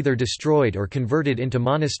 temples were either destroyed or converted into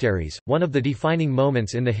monasteries. One of the defining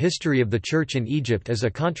moments in the history of the Church in Egypt is a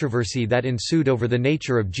controversy that ensued over the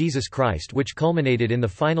nature of Jesus Christ, which culminated in the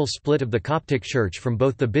final split of the Coptic Church from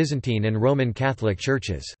both the Byzantine and Roman Catholic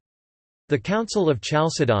churches. The Council of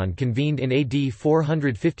Chalcedon convened in AD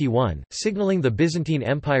 451, signaling the Byzantine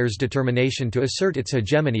Empire's determination to assert its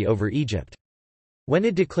hegemony over Egypt. When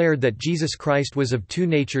it declared that Jesus Christ was of two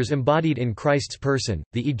natures embodied in Christ's person,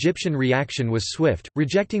 the Egyptian reaction was swift,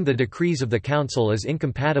 rejecting the decrees of the council as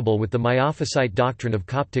incompatible with the Miaphysite doctrine of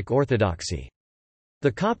Coptic orthodoxy.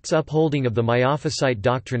 The Copts' upholding of the Miaphysite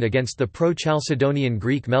doctrine against the pro-Chalcedonian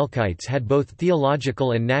Greek Melkites had both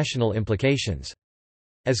theological and national implications.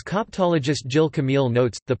 As Coptologist Gilles Camille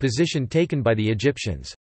notes, the position taken by the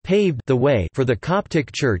Egyptians paved the way for the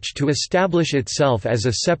Coptic Church to establish itself as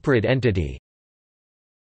a separate entity,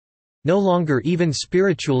 no longer even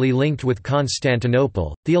spiritually linked with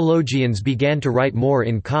Constantinople. Theologians began to write more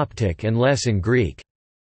in Coptic and less in Greek.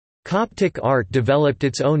 Coptic art developed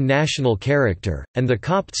its own national character, and the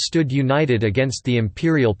Copts stood united against the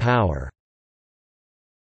imperial power.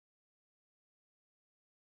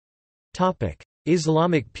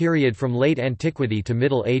 Islamic period from Late Antiquity to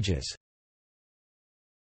Middle Ages.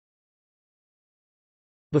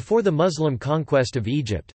 Before the Muslim conquest of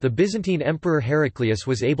Egypt, the Byzantine Emperor Heraclius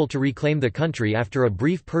was able to reclaim the country after a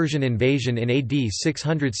brief Persian invasion in AD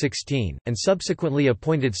 616, and subsequently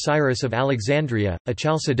appointed Cyrus of Alexandria, a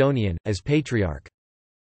Chalcedonian, as patriarch.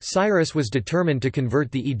 Cyrus was determined to convert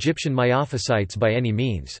the Egyptian Miaphysites by any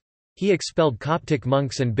means. He expelled Coptic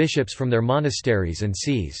monks and bishops from their monasteries and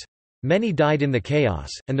sees. Many died in the chaos,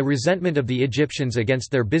 and the resentment of the Egyptians against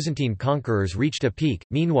their Byzantine conquerors reached a peak.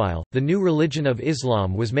 Meanwhile, the new religion of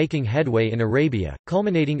Islam was making headway in Arabia,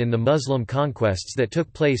 culminating in the Muslim conquests that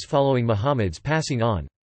took place following Muhammad's passing on.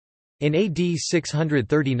 In AD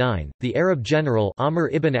 639, the Arab general Amr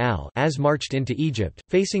ibn al-As marched into Egypt,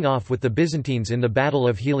 facing off with the Byzantines in the Battle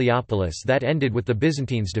of Heliopolis that ended with the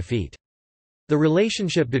Byzantines' defeat. The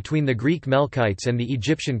relationship between the Greek Melkites and the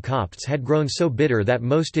Egyptian Copts had grown so bitter that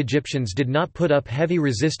most Egyptians did not put up heavy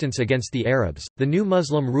resistance against the Arabs. The new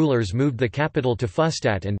Muslim rulers moved the capital to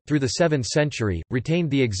Fustat and, through the 7th century, retained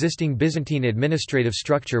the existing Byzantine administrative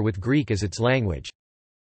structure with Greek as its language.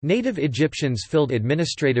 Native Egyptians filled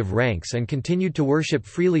administrative ranks and continued to worship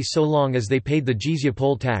freely so long as they paid the jizya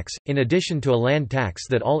poll tax, in addition to a land tax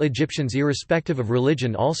that all Egyptians irrespective of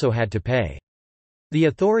religion also had to pay. The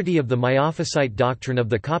authority of the Miaphysite doctrine of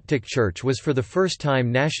the Coptic Church was for the first time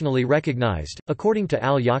nationally recognized. According to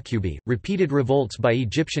al-Yaqubi, repeated revolts by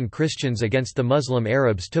Egyptian Christians against the Muslim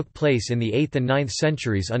Arabs took place in the 8th and 9th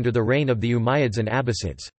centuries under the reign of the Umayyads and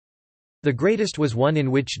Abbasids. The greatest was one in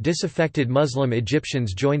which disaffected Muslim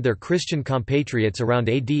Egyptians joined their Christian compatriots around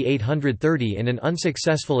AD 830 in an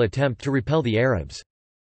unsuccessful attempt to repel the Arabs.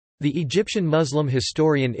 The Egyptian Muslim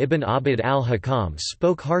historian Ibn Abd al-Hakam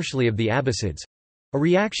spoke harshly of the Abbasids, a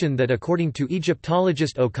reaction that according to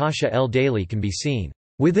Egyptologist Okasha el-Daily can be seen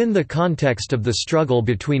within the context of the struggle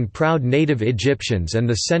between proud native Egyptians and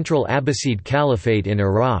the central Abbasid Caliphate in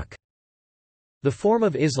Iraq. The form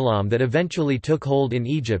of Islam that eventually took hold in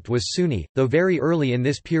Egypt was Sunni, though very early in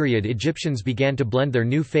this period Egyptians began to blend their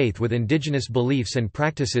new faith with indigenous beliefs and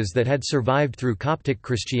practices that had survived through Coptic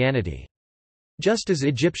Christianity. Just as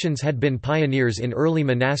Egyptians had been pioneers in early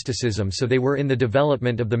monasticism, so they were in the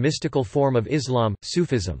development of the mystical form of Islam,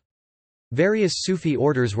 Sufism. Various Sufi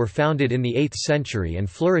orders were founded in the 8th century and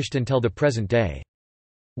flourished until the present day.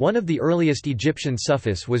 One of the earliest Egyptian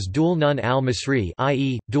Sufis was Dhul Nun al-Misri,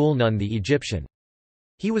 i.e., Dhul Nun the Egyptian.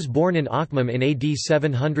 He was born in Akhmim in AD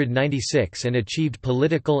 796 and achieved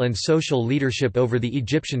political and social leadership over the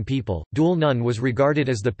Egyptian people. Dhul Nun was regarded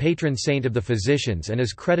as the patron saint of the physicians and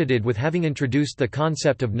is credited with having introduced the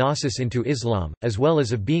concept of gnosis into Islam, as well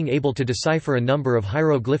as of being able to decipher a number of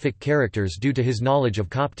hieroglyphic characters due to his knowledge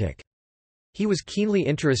of Coptic. He was keenly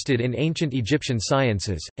interested in ancient Egyptian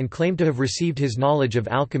sciences, and claimed to have received his knowledge of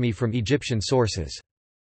alchemy from Egyptian sources.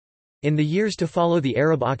 In the years to follow the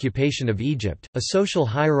Arab occupation of Egypt, a social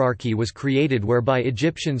hierarchy was created whereby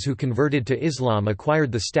Egyptians who converted to Islam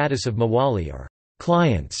acquired the status of mawali or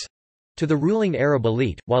clients to the ruling Arab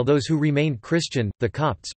elite, while those who remained Christian, the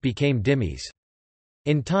Copts, became dhimmis.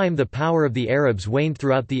 In time the power of the Arabs waned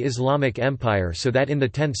throughout the Islamic Empire so that in the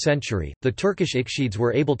 10th century, the Turkish Ikhshids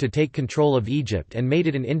were able to take control of Egypt and made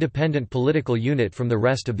it an independent political unit from the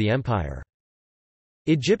rest of the empire.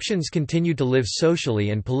 Egyptians continued to live socially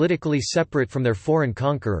and politically separate from their foreign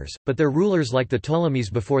conquerors, but their rulers like the Ptolemies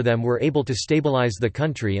before them were able to stabilize the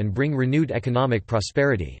country and bring renewed economic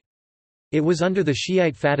prosperity. It was under the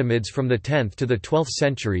Shiite Fatimids from the 10th to the 12th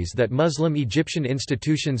centuries that Muslim Egyptian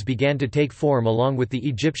institutions began to take form along with the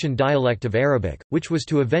Egyptian dialect of Arabic, which was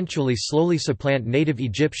to eventually slowly supplant native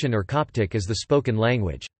Egyptian or Coptic as the spoken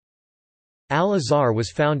language. Al-Azhar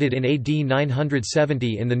was founded in AD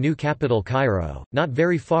 970 in the new capital Cairo, not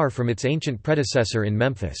very far from its ancient predecessor in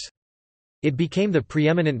Memphis. It became the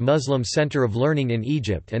preeminent Muslim center of learning in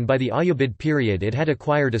Egypt, and by the Ayyubid period it had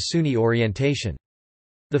acquired a Sunni orientation.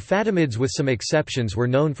 The Fatimids, with some exceptions, were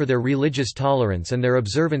known for their religious tolerance and their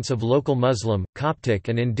observance of local Muslim, Coptic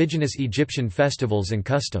and indigenous Egyptian festivals and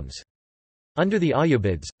customs. Under the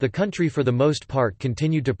Ayyubids, the country for the most part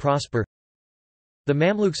continued to prosper. The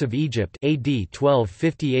Mamluks of Egypt AD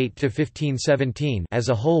 1258–1517 as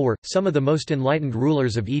a whole were, some of the most enlightened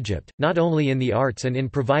rulers of Egypt, not only in the arts and in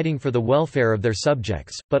providing for the welfare of their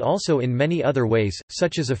subjects, but also in many other ways,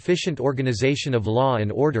 such as efficient organization of law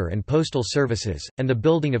and order and postal services, and the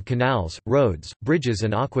building of canals, roads, bridges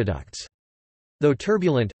and aqueducts. Though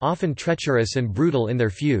turbulent, often treacherous and brutal in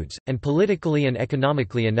their feuds, and politically and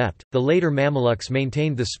economically inept, the later Mameluks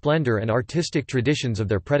maintained the splendor and artistic traditions of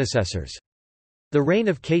their predecessors. The reign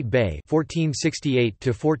of Kate Bey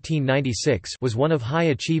 (1468–1496) was one of high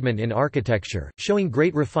achievement in architecture, showing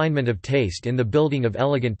great refinement of taste in the building of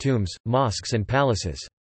elegant tombs, mosques and palaces.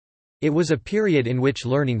 It was a period in which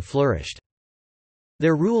learning flourished.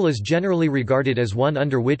 Their rule is generally regarded as one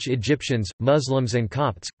under which Egyptians, Muslims and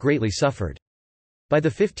Copts, greatly suffered. By the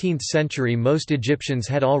 15th century most Egyptians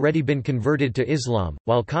had already been converted to Islam,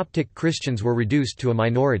 while Coptic Christians were reduced to a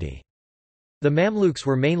minority. The Mamluks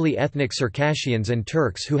were mainly ethnic Circassians and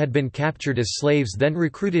Turks who had been captured as slaves then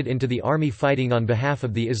recruited into the army fighting on behalf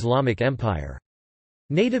of the Islamic Empire.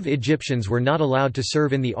 Native Egyptians were not allowed to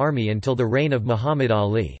serve in the army until the reign of Muhammad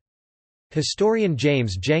Ali. Historian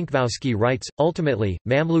James Jankowski writes, ultimately,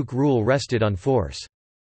 Mamluk rule rested on force.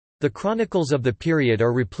 The chronicles of the period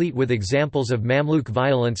are replete with examples of Mamluk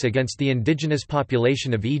violence against the indigenous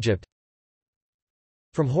population of Egypt.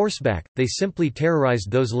 From horseback, they simply terrorized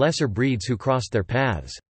those lesser breeds who crossed their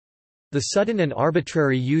paths. The sudden and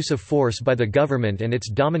arbitrary use of force by the government and its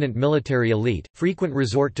dominant military elite, frequent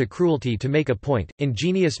resort to cruelty to make a point,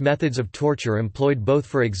 ingenious methods of torture employed both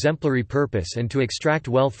for exemplary purpose and to extract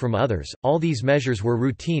wealth from others, all these measures were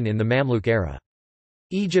routine in the Mamluk era.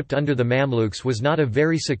 Egypt under the Mamluks was not a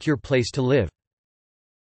very secure place to live.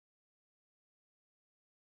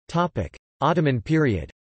 Ottoman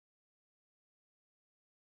period.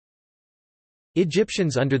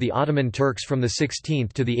 Egyptians under the Ottoman Turks from the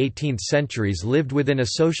 16th to the 18th centuries lived within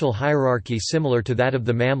a social hierarchy similar to that of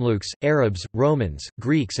the Mamluks, Arabs, Romans,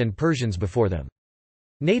 Greeks and Persians before them.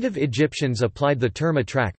 Native Egyptians applied the term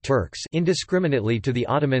Atrak Turks indiscriminately to the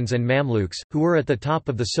Ottomans and Mamluks, who were at the top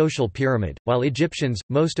of the social pyramid, while Egyptians,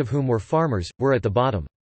 most of whom were farmers, were at the bottom.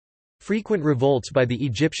 Frequent revolts by the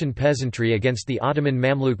Egyptian peasantry against the Ottoman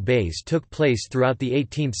Mamluk beys took place throughout the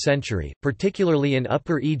 18th century, particularly in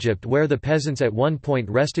Upper Egypt where the peasants at one point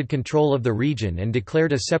wrested control of the region and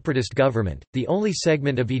declared a separatist government. The only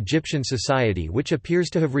segment of Egyptian society which appears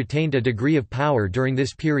to have retained a degree of power during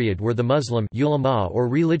this period were the Muslim ulama or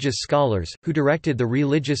religious scholars, who directed the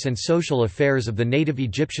religious and social affairs of the native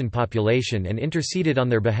Egyptian population and interceded on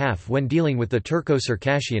their behalf when dealing with the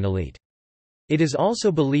Turco-Circassian elite. It is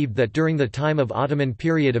also believed that during the time of Ottoman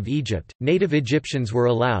period of Egypt, native Egyptians were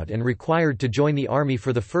allowed and required to join the army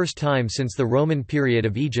for the first time since the Roman period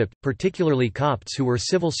of Egypt, particularly Copts who were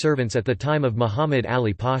civil servants at the time of Muhammad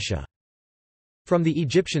Ali Pasha. From the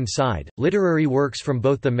Egyptian side, literary works from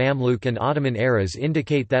both the Mamluk and Ottoman eras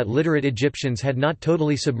indicate that literate Egyptians had not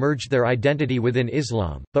totally submerged their identity within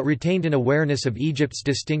Islam, but retained an awareness of Egypt's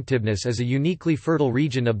distinctiveness as a uniquely fertile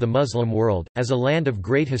region of the Muslim world, as a land of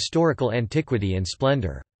great historical antiquity and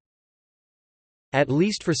splendor. At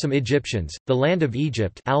least for some Egyptians, the land of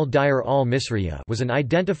Egypt was an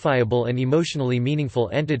identifiable and emotionally meaningful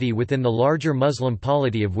entity within the larger Muslim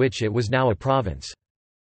polity of which it was now a province.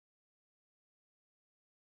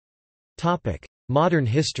 Modern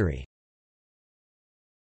history.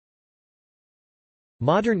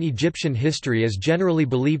 Modern Egyptian history is generally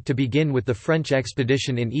believed to begin with the French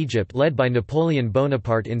expedition in Egypt led by Napoleon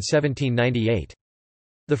Bonaparte in 1798.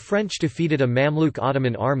 The French defeated a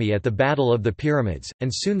Mamluk-Ottoman army at the Battle of the Pyramids,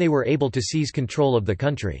 and soon they were able to seize control of the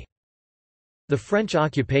country. The French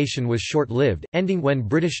occupation was short-lived, ending when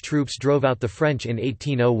British troops drove out the French in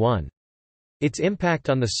 1801. Its impact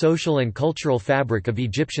on the social and cultural fabric of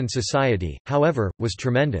Egyptian society, however, was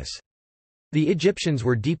tremendous. The Egyptians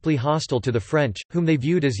were deeply hostile to the French, whom they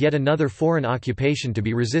viewed as yet another foreign occupation to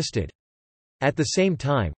be resisted. At the same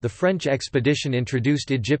time, the French expedition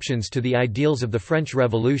introduced Egyptians to the ideals of the French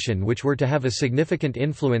Revolution which were to have a significant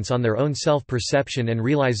influence on their own self-perception and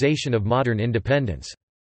realization of modern independence.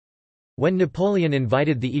 When Napoleon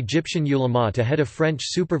invited the Egyptian ulama to head a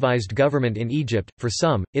French-supervised government in Egypt, for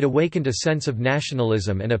some, it awakened a sense of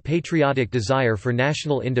nationalism and a patriotic desire for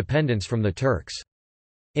national independence from the Turks.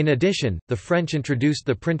 In addition, the French introduced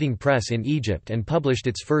the printing press in Egypt and published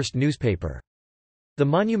its first newspaper. The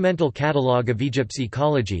monumental Catalogue of Egypt's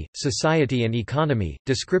Ecology, Society and Economy,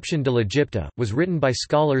 Description de l'Egypte, was written by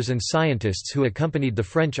scholars and scientists who accompanied the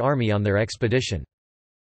French army on their expedition.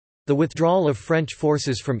 The withdrawal of French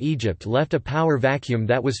forces from Egypt left a power vacuum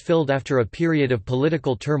that was filled after a period of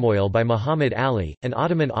political turmoil by Muhammad Ali, an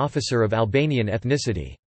Ottoman officer of Albanian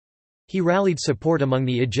ethnicity. He rallied support among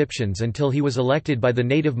the Egyptians until he was elected by the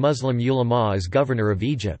native Muslim ulama as governor of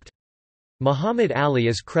Egypt. Muhammad Ali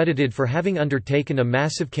is credited for having undertaken a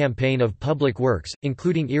massive campaign of public works,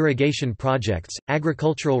 including irrigation projects,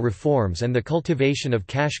 agricultural reforms and the cultivation of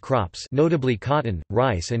cash crops notably cotton,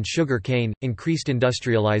 rice and sugar cane, increased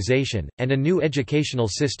industrialization, and a new educational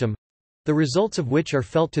system—the results of which are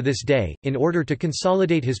felt to this day. In order to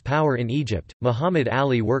consolidate his power in Egypt, Muhammad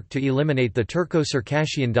Ali worked to eliminate the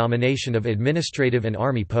Turco-Circassian domination of administrative and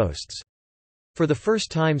army posts. For the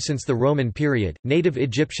first time since the Roman period, native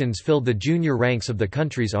Egyptians filled the junior ranks of the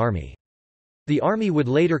country's army. The army would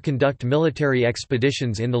later conduct military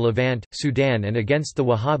expeditions in the Levant, Sudan and against the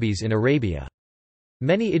Wahhabis in Arabia.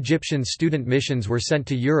 Many Egyptian student missions were sent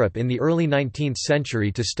to Europe in the early 19th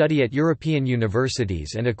century to study at European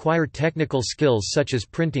universities and acquire technical skills such as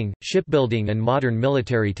printing, shipbuilding and modern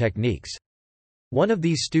military techniques. One of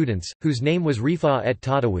these students, whose name was Rifa'a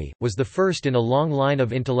et-Tahtawi, was the first in a long line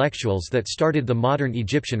of intellectuals that started the modern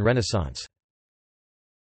Egyptian Renaissance.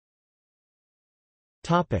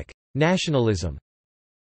 Nationalism.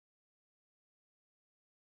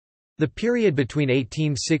 The period between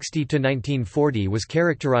 1860 to 1940 was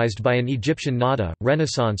characterized by an Egyptian nahda,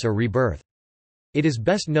 renaissance or rebirth. It is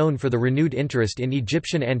best known for the renewed interest in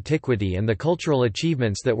Egyptian antiquity and the cultural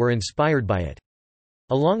achievements that were inspired by it.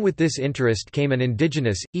 Along with this interest came an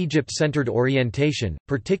indigenous, Egypt-centered orientation,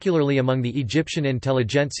 particularly among the Egyptian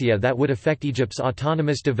intelligentsia that would affect Egypt's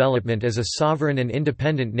autonomous development as a sovereign and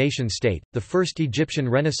independent nation-state. The first Egyptian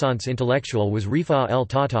Renaissance intellectual was Rifa'a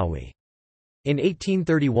el-Tahtawi. In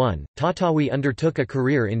 1831, Tahtawi undertook a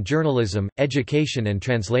career in journalism, education and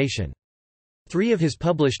translation. 3 of his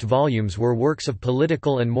published volumes were works of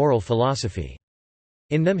political and moral philosophy.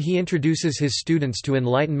 In them he introduces his students to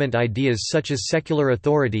Enlightenment ideas such as secular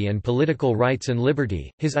authority and political rights and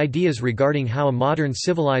liberty, his ideas regarding how a modern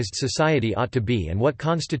civilized society ought to be and what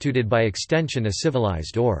constituted by extension a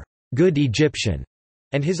civilized or good Egyptian,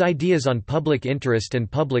 and his ideas on public interest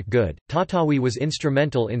and public good. Tahtawi was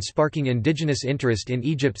instrumental in sparking indigenous interest in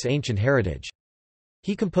Egypt's ancient heritage.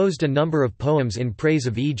 He composed a number of poems in praise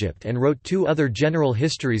of Egypt and wrote 2 other general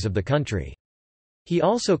histories of the country. He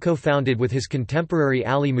also co-founded with his contemporary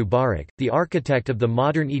Ali Mubarak, the architect of the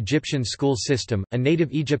modern Egyptian school system, a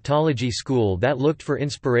native Egyptology school that looked for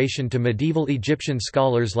inspiration to medieval Egyptian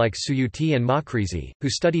scholars like Suyuti and Makrizi, who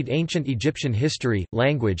studied ancient Egyptian history,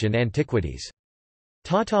 language and antiquities.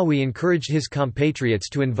 Tahtawi encouraged his compatriots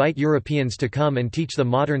to invite Europeans to come and teach the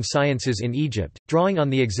modern sciences in Egypt, drawing on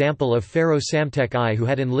the example of Pharaoh Psamtik I, who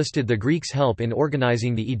had enlisted the Greeks' help in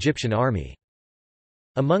organizing the Egyptian army.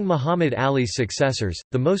 Among Muhammad Ali's successors,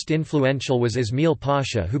 the most influential was Ismail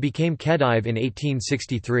Pasha, who became Khedive in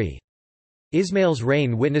 1863. Ismail's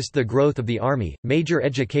reign witnessed the growth of the army, major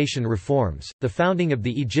education reforms, the founding of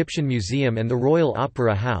the Egyptian Museum and the Royal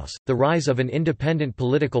Opera House, the rise of an independent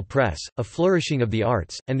political press, a flourishing of the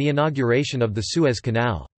arts, and the inauguration of the Suez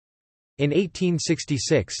Canal. In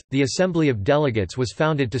 1866, the Assembly of Delegates was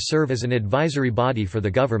founded to serve as an advisory body for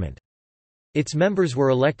the government. Its members were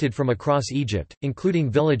elected from across Egypt,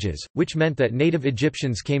 including villages, which meant that native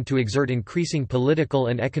Egyptians came to exert increasing political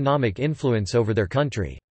and economic influence over their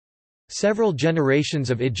country. Several generations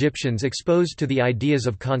of Egyptians exposed to the ideas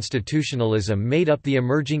of constitutionalism made up the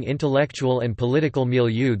emerging intellectual and political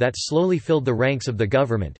milieu that slowly filled the ranks of the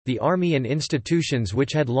government, the army and institutions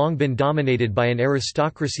which had long been dominated by an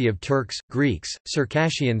aristocracy of Turks, Greeks,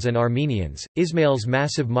 Circassians and Armenians. Ismail's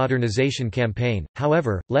massive modernization campaign,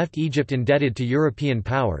 however, left Egypt indebted to European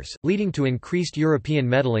powers, leading to increased European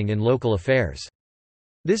meddling in local affairs.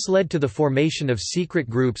 This led to the formation of secret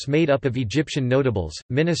groups made up of Egyptian notables,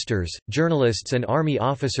 ministers, journalists, and army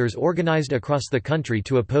officers organized across the country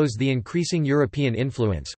to oppose the increasing European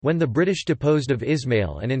influence. When the British deposed of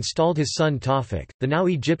Ismail and installed his son Tawfiq, the now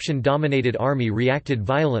Egyptian-dominated army reacted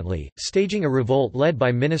violently, staging a revolt led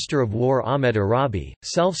by Minister of War Ahmed Arabi,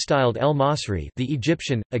 self-styled El Masri, the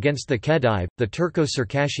Egyptian, against the Khedive, the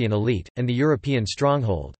Turco-Circassian elite, and the European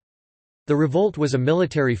stronghold. The revolt was a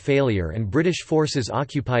military failure and British forces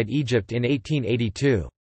occupied Egypt in 1882.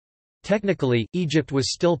 Technically, Egypt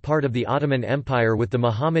was still part of the Ottoman Empire with the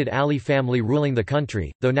Muhammad Ali family ruling the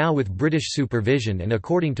country, though now with British supervision and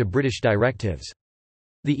according to British directives.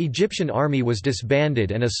 The Egyptian army was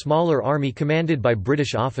disbanded and a smaller army commanded by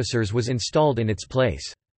British officers was installed in its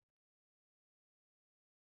place.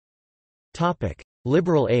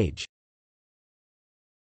 Liberal age.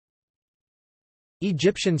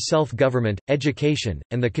 Egyptian self-government, education,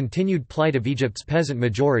 and the continued plight of Egypt's peasant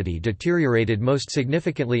majority deteriorated most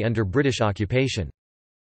significantly under British occupation.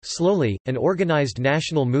 Slowly, an organized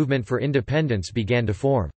national movement for independence began to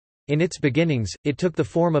form. In its beginnings, it took the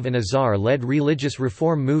form of an Azhar-led religious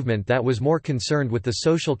reform movement that was more concerned with the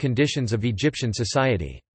social conditions of Egyptian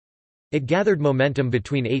society. It gathered momentum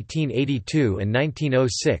between 1882 and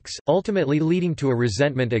 1906, ultimately leading to a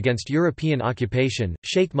resentment against European occupation.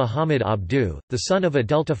 Sheikh Muhammad Abduh, the son of a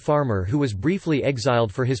Delta farmer who was briefly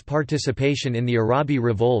exiled for his participation in the Arabi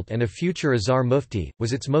Revolt and a future Azhar Mufti,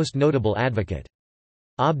 was its most notable advocate.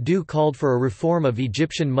 Abduh called for a reform of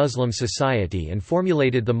Egyptian Muslim society and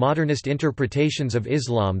formulated the modernist interpretations of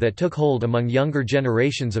Islam that took hold among younger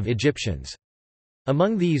generations of Egyptians.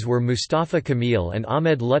 Among these were Mustafa Kamil and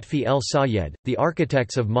Ahmed Lutfi el Sayed, the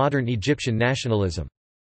architects of modern Egyptian nationalism.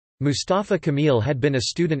 Mustafa Kemal had been a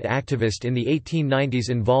student activist in the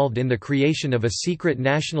 1890s involved in the creation of a secret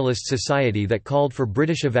nationalist society that called for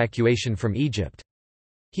British evacuation from Egypt.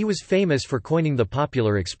 He was famous for coining the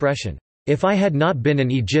popular expression, "If I had not been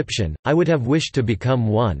an Egyptian, I would have wished to become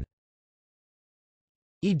one."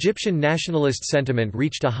 Egyptian nationalist sentiment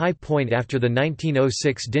reached a high point after the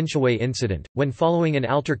 1906 Dinshaway incident, when following an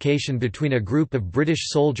altercation between a group of British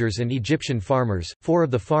soldiers and Egyptian farmers, 4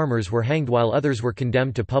 of the farmers were hanged while others were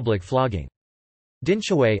condemned to public flogging.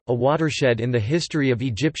 Dinshaway, a watershed in the history of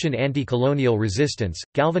Egyptian anti-colonial resistance,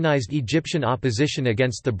 galvanized Egyptian opposition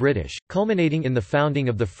against the British, culminating in the founding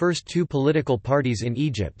of the first 2 political parties in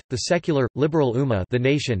Egypt, the secular, liberal Ummah the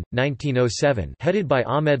Nation, 1907 headed by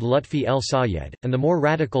Ahmed Lutfi el-Sayed, and the more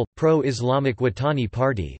radical, pro-Islamic Watani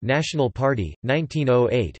Party, National Party,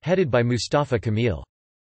 1908 headed by Mustafa Kemal.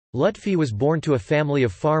 Lutfi was born to a family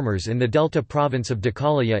of farmers in the Delta province of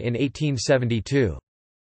Dakalia in 1872.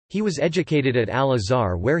 He was educated at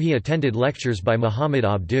Al-Azhar where he attended lectures by Muhammad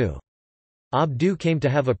Abduh. Abduh came to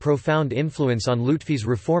have a profound influence on Lutfi's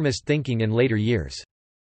reformist thinking in later years.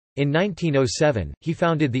 In 1907, he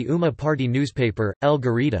founded the Ummah Party newspaper, El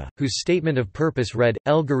Garida, whose statement of purpose read,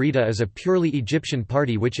 El Garida is a purely Egyptian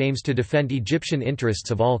party which aims to defend Egyptian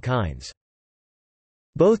interests of all kinds.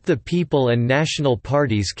 Both the people and national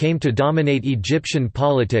parties came to dominate Egyptian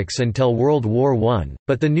politics until World War I,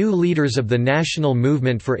 but the new leaders of the national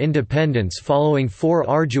movement for independence following 4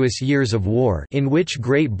 arduous years of war in which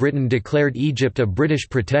Great Britain declared Egypt a British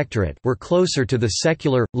protectorate were closer to the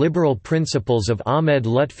secular, liberal principles of Ahmed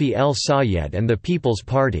Lutfi el-Sayed and the People's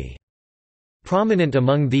Party. Prominent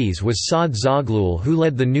among these was Saad Zaghloul, who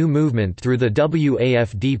led the new movement through the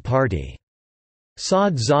WAFD party.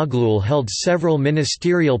 Saad Zaghloul held several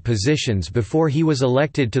ministerial positions before he was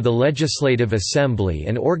elected to the Legislative Assembly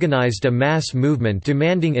and organized a mass movement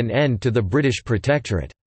demanding an end to the British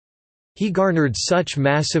protectorate. He garnered such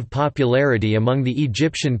massive popularity among the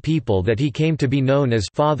Egyptian people that he came to be known as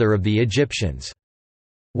 «Father of the Egyptians».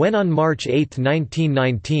 When on March 8,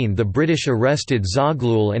 1919 the British arrested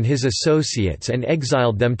Zaghloul and his associates and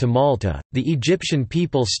exiled them to Malta, the Egyptian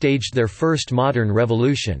people staged their first modern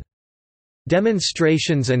revolution.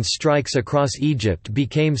 Demonstrations and strikes across Egypt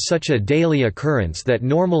became such a daily occurrence that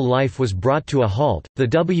normal life was brought to a halt. The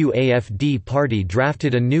WAFD party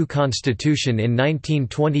drafted a new constitution in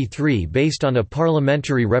 1923 based on a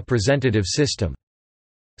parliamentary representative system.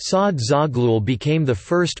 Saad Zaghloul became the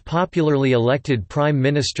first popularly elected Prime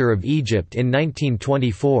Minister of Egypt in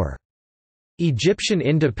 1924. Egyptian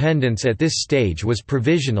independence at this stage was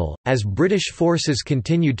provisional, as British forces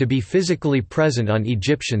continued to be physically present on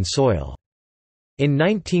Egyptian soil. In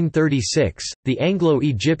 1936, the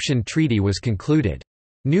Anglo-Egyptian Treaty was concluded.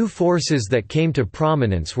 New forces that came to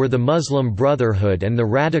prominence were the Muslim Brotherhood and the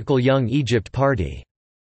radical Young Egypt Party.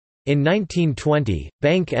 In 1920,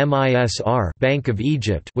 Bank Misr Bank of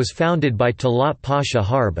Egypt was founded by Talat Pasha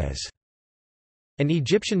Harb as an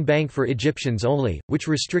Egyptian bank for Egyptians only, which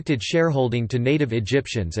restricted shareholding to native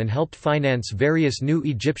Egyptians and helped finance various new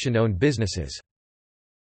Egyptian-owned businesses.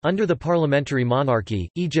 Under the parliamentary monarchy,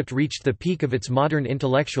 Egypt reached the peak of its modern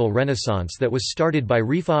intellectual renaissance that was started by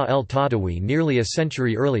Rifa el-Tadawi nearly a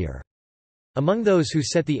century earlier. Among those who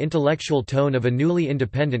set the intellectual tone of a newly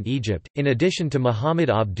independent Egypt, in addition to Muhammad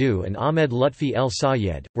Abduh and Ahmed Lutfi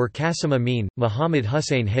el-Sayed, were Qasim Amin, Muhammad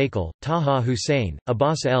Hussein Haykal, Taha Hussein,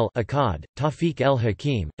 Abbas el-Akkad, Tawfiq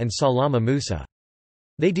el-Hakim, and Salama Musa.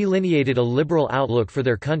 They delineated a liberal outlook for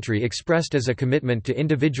their country expressed as a commitment to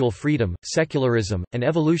individual freedom, secularism, an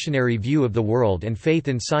evolutionary view of the world and faith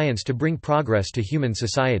in science to bring progress to human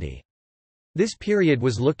society. This period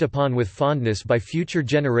was looked upon with fondness by future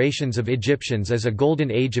generations of Egyptians as a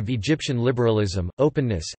golden age of Egyptian liberalism,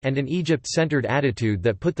 openness, and an Egypt-centered attitude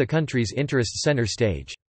that put the country's interests center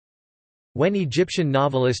stage. When Egyptian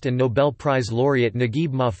novelist and Nobel Prize laureate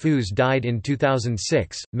Naguib Mahfouz died in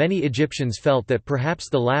 2006, many Egyptians felt that perhaps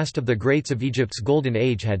the last of the greats of Egypt's golden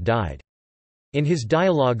age had died. In his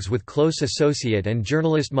dialogues with close associate and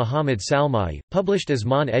journalist Muhammad Salmai, published as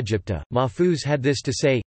Mon Egypte, Mahfouz had this to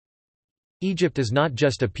say: Egypt is not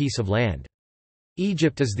just a piece of land.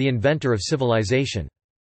 Egypt is the inventor of civilization.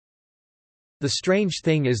 The strange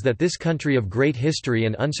thing is that this country of great history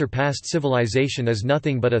and unsurpassed civilization is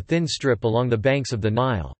nothing but a thin strip along the banks of the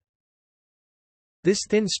Nile. This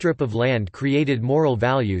thin strip of land created moral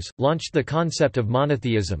values, launched the concept of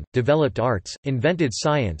monotheism, developed arts, invented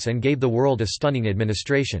science and gave the world a stunning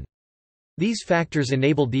administration. These factors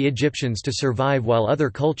enabled the Egyptians to survive while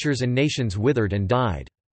other cultures and nations withered and died.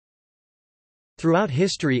 Throughout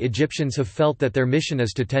history, Egyptians have felt that their mission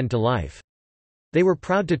is to tend to life. They were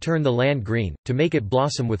proud to turn the land green, to make it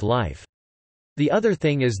blossom with life. The other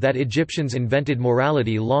thing is that Egyptians invented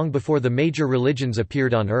morality long before the major religions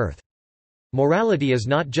appeared on earth. Morality is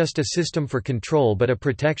not just a system for control but a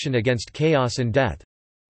protection against chaos and death.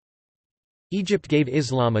 Egypt gave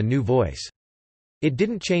Islam a new voice. It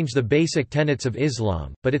didn't change the basic tenets of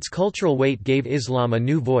Islam, but its cultural weight gave Islam a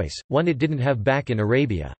new voice, one it didn't have back in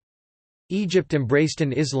Arabia. Egypt embraced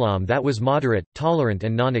an Islam that was moderate, tolerant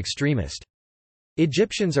and non-extremist.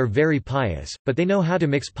 Egyptians are very pious, but they know how to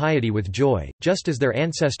mix piety with joy, just as their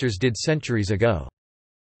ancestors did centuries ago.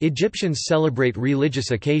 Egyptians celebrate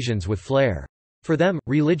religious occasions with flair. For them,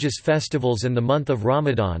 religious festivals and the month of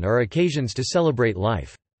Ramadan are occasions to celebrate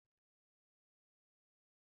life.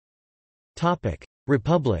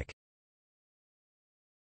 Republic.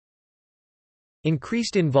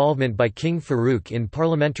 Increased involvement by King Farouk in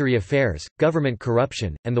parliamentary affairs, government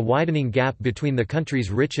corruption, and the widening gap between the country's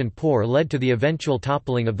rich and poor led to the eventual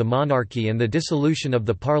toppling of the monarchy and the dissolution of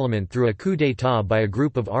the parliament through a coup d'état by a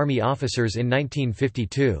group of army officers in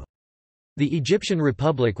 1952. The Egyptian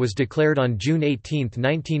Republic was declared on June 18,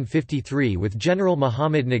 1953 with General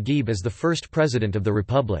Mohammed Naguib as the first president of the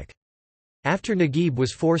republic. After Naguib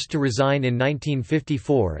was forced to resign in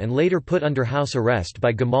 1954 and later put under house arrest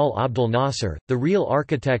by Gamal Abdel Nasser, the real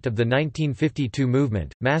architect of the 1952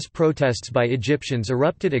 movement, mass protests by Egyptians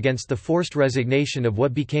erupted against the forced resignation of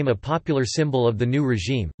what became a popular symbol of the new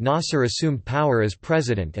regime. Nasser assumed power as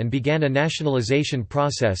president and began a nationalization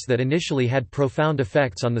process that initially had profound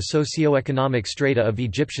effects on the socio-economic strata of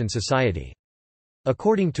Egyptian society.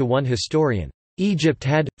 According to one historian, Egypt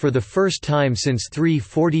had, for the first time since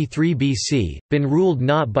 343 BC, been ruled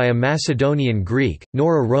not by a Macedonian Greek,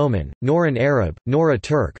 nor a Roman, nor an Arab, nor a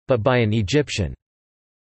Turk, but by an Egyptian.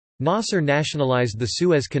 Nasser nationalized the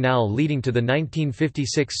Suez Canal, leading to the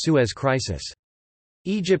 1956 Suez Crisis.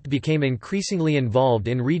 Egypt became increasingly involved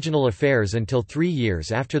in regional affairs until 3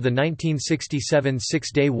 years after the 1967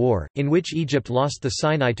 Six-Day War, in which Egypt lost the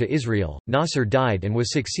Sinai to Israel. Nasser died and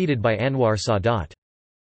was succeeded by Anwar Sadat.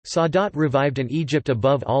 Sadat revived an Egypt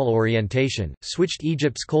above all orientation, switched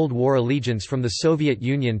Egypt's Cold War allegiance from the Soviet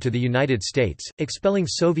Union to the United States, expelling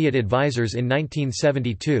Soviet advisors in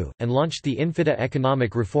 1972, and launched the Infida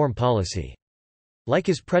economic reform policy. Like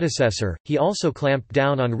his predecessor, he also clamped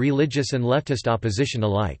down on religious and leftist opposition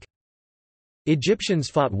alike. Egyptians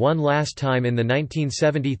fought one last time in the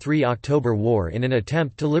 1973 October War in an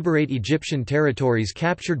attempt to liberate Egyptian territories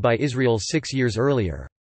captured by Israel 6 years earlier.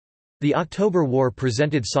 The October War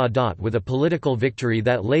presented Sadat with a political victory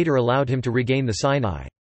that later allowed him to regain the Sinai.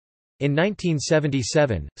 In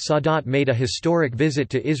 1977, Sadat made a historic visit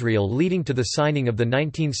to Israel, leading to the signing of the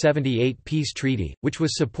 1978 peace treaty, which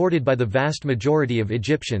was supported by the vast majority of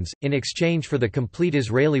Egyptians, in exchange for the complete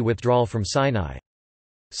Israeli withdrawal from Sinai.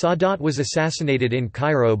 Sadat was assassinated in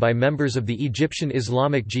Cairo by members of the Egyptian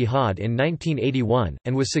Islamic Jihad in 1981,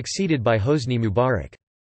 and was succeeded by Hosni Mubarak.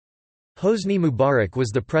 Hosni Mubarak was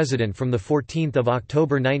the president from 14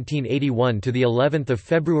 October 1981 to of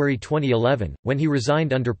February 2011, when he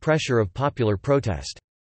resigned under pressure of popular protest.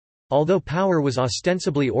 Although power was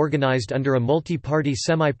ostensibly organized under a multi-party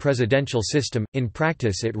semi-presidential system, in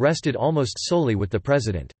practice it rested almost solely with the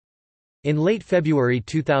president. In late February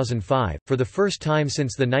 2005, for the first time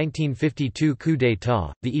since the 1952 coup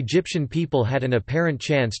d'état, the Egyptian people had an apparent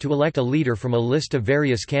chance to elect a leader from a list of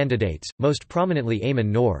various candidates, most prominently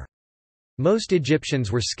Ayman Noor. Most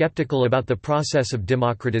Egyptians were skeptical about the process of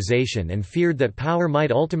democratization and feared that power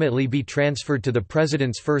might ultimately be transferred to the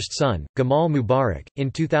president's first son, Gamal Mubarak. In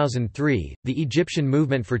 2003, the Egyptian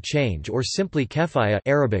Movement for Change, or simply Kefaya,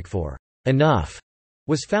 Arabic for enough,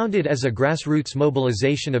 was founded as a grassroots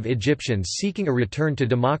mobilization of Egyptians seeking a return to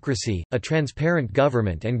democracy, a transparent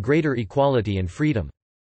government and greater equality and freedom.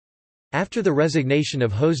 After the resignation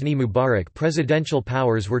of Hosni Mubarak, presidential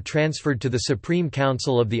powers were transferred to the Supreme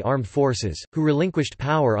Council of the Armed Forces, who relinquished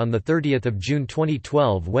power on 30 June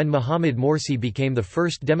 2012 when Mohamed Morsi became the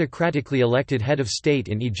first democratically elected head of state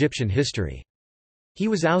in Egyptian history. He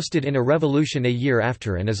was ousted in a revolution a year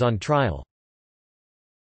after and is on trial.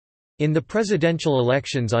 In the presidential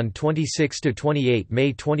elections on 26–28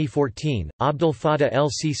 May 2014, Abdel Fattah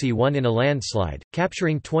el-Sisi won in a landslide,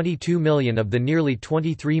 capturing 22 million of the nearly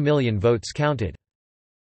 23 million votes counted.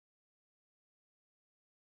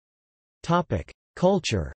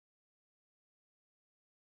 Culture.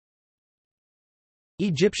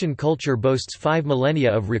 Egyptian culture boasts 5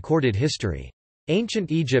 millennia of recorded history.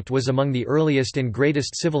 Ancient Egypt was among the earliest and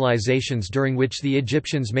greatest civilizations, during which the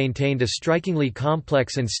Egyptians maintained a strikingly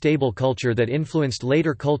complex and stable culture that influenced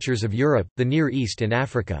later cultures of Europe, the Near East and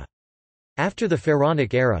Africa. After the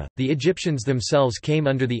Pharaonic era, the Egyptians themselves came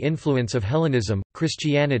under the influence of Hellenism,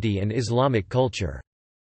 Christianity and Islamic culture.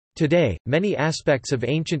 Today, many aspects of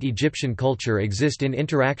ancient Egyptian culture exist in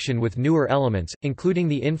interaction with newer elements, including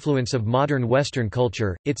the influence of modern Western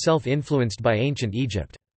culture, itself influenced by ancient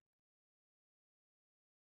Egypt.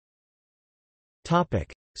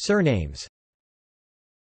 Surnames.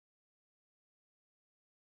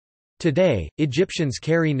 Today, Egyptians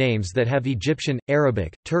carry names that have Egyptian,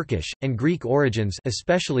 Arabic, Turkish, and Greek origins,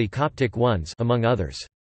 especially Coptic ones, among others.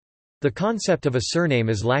 The concept of a surname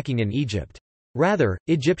is lacking in Egypt. Rather,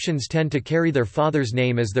 Egyptians tend to carry their father's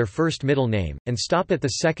name as their first middle name, and stop at the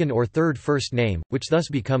second or third first name, which thus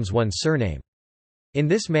becomes one surname. In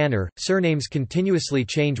this manner, surnames continuously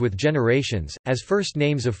change with generations, as first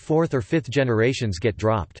names of fourth or fifth generations get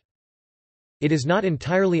dropped. It is not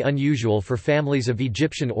entirely unusual for families of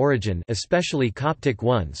Egyptian origin, especially Coptic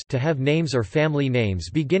ones, to have names or family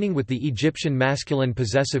names beginning with the Egyptian masculine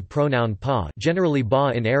possessive pronoun pa, generally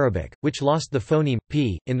ba in Arabic, which lost the phoneme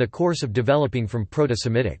p in the course of developing from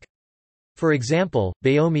Proto-Semitic. For example,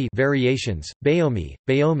 Bayomi variations, Bayomi,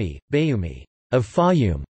 Bayomi, Bayumi, of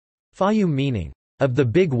Fayum, Fayum meaning of the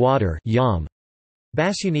big water, Yam,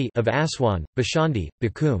 Basuni of Aswan, Bashandi,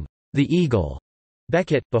 Bakum, the eagle,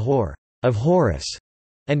 Becket, Bahor, of Horus,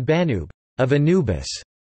 and Banub, of Anubis.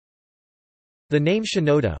 The name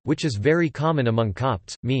Shenoda, which is very common among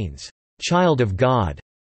Copts, means child of God.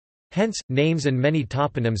 Hence, names and many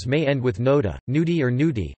toponyms may end with Noda, Nudi or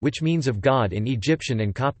Nudi, which means of God in Egyptian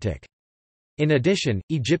and Coptic. In addition,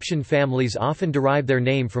 Egyptian families often derive their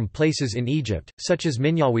name from places in Egypt, such as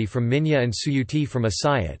Minyawi from Minya and Suyuti from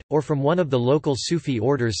Asayat, or from one of the local Sufi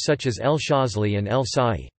orders such as El Shazli and El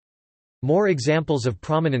Sa'i. More examples of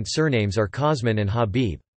prominent surnames are Qasman and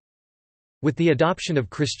Habib. With the adoption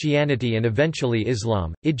of Christianity and eventually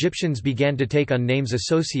Islam, Egyptians began to take on names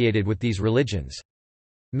associated with these religions.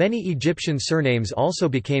 Many Egyptian surnames also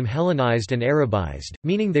became Hellenized and Arabized,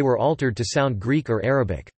 meaning they were altered to sound Greek or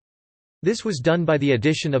Arabic. This was done by the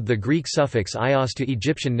addition of the Greek suffix ios to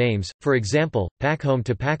Egyptian names, for example, Pakhom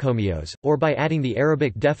to Pakhomios, or by adding the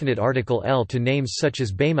Arabic definite article el to names such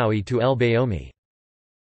as Baymawi to El Bayomi.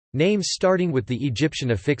 Names starting with the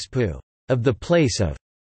Egyptian affix pu, of the place of,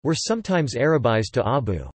 were sometimes Arabized to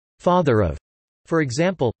Abu, father of, for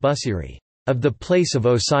example, Busiri, of the place of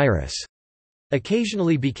Osiris,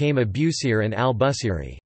 occasionally became Abusir and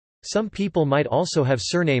al-Busiri. Some people might also have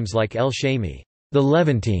surnames like El-Shami, the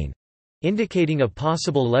Levantine, indicating a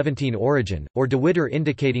possible Levantine origin, or Dawidar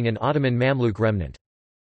indicating an Ottoman Mamluk remnant.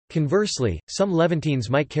 Conversely, some Levantines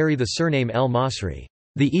might carry the surname El-Masri,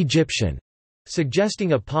 the Egyptian,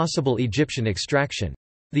 suggesting a possible Egyptian extraction.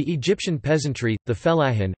 The Egyptian peasantry, the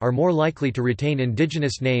fellahin, are more likely to retain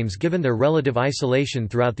indigenous names given their relative isolation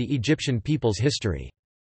throughout the Egyptian people's history.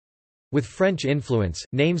 With French influence,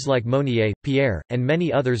 names like Monnier, Pierre, and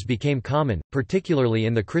many others became common, particularly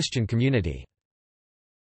in the Christian community.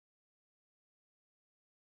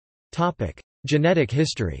 Genetic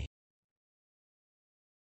history.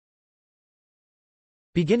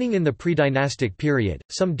 Beginning in the pre-dynastic period,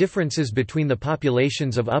 some differences between the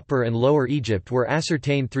populations of Upper and Lower Egypt were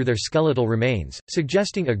ascertained through their skeletal remains,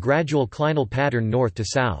 suggesting a gradual clinal pattern north to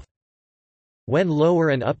south. When Lower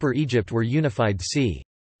and Upper Egypt were unified c.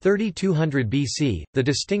 3200 BC, the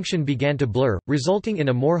distinction began to blur, resulting in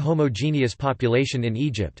a more homogeneous population in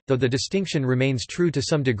Egypt, though the distinction remains true to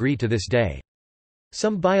some degree to this day.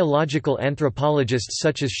 Some biological anthropologists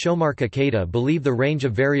such as Shomarka Keita believe the range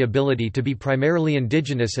of variability to be primarily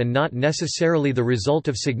indigenous and not necessarily the result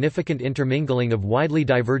of significant intermingling of widely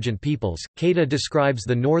divergent peoples. Keita describes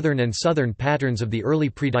the northern and southern patterns of the early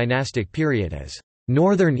pre-dynastic period as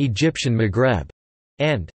Northern Egyptian Maghreb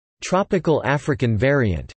and Tropical African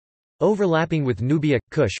variant, overlapping with Nubia,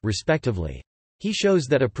 Kush respectively. He shows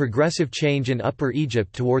that a progressive change in Upper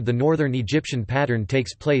Egypt toward the northern Egyptian pattern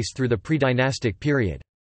takes place through the pre-dynastic period.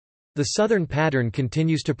 The southern pattern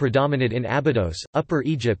continues to predominate in Abydos, Upper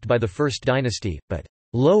Egypt by the First Dynasty, but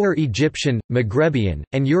Lower Egyptian, Maghrebian,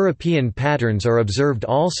 and European patterns are observed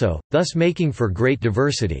also, thus making for great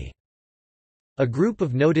diversity. A group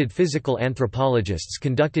of noted physical anthropologists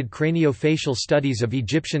conducted craniofacial studies of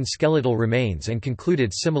Egyptian skeletal remains and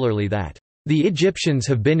concluded similarly that the Egyptians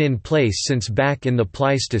have been in place since back in the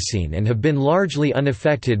Pleistocene and have been largely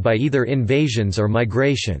unaffected by either invasions or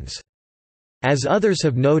migrations. As others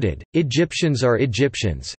have noted, Egyptians are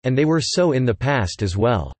Egyptians, and they were so in the past as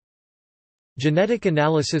well. Genetic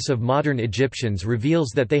analysis of modern Egyptians reveals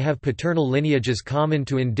that they have paternal lineages common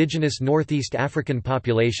to indigenous Northeast African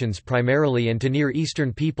populations primarily and to Near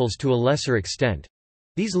Eastern peoples to a lesser extent.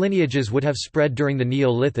 These lineages would have spread during the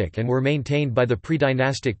Neolithic and were maintained by the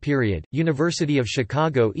predynastic period. University of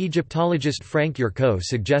Chicago Egyptologist Frank Yerko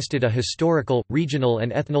suggested a historical, regional,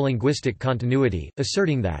 and ethnolinguistic continuity,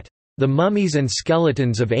 asserting that the mummies and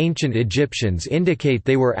skeletons of ancient Egyptians indicate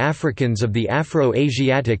they were Africans of the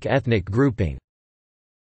Afro-Asiatic ethnic grouping.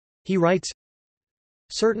 He writes,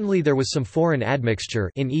 certainly there was some foreign admixture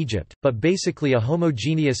in Egypt, but basically a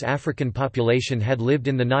homogeneous African population had lived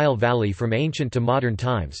in the Nile Valley from ancient to modern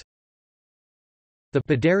times. The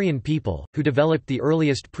Badarian people, who developed the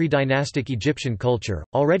earliest pre-dynastic Egyptian culture,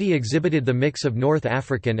 already exhibited the mix of North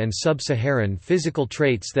African and Sub-Saharan physical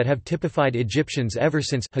traits that have typified Egyptians ever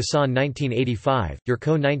since. Hassan 1985,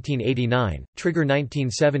 Yerko 1989, Trigger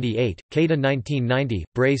 1978, Keita 1990,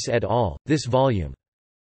 Brace et al. This volume.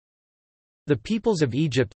 The peoples of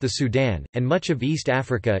Egypt, the Sudan, and much of East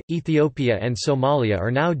Africa, Ethiopia and Somalia are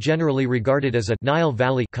now generally regarded as a Nile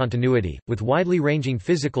Valley continuity, with widely ranging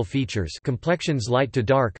physical features, complexions light to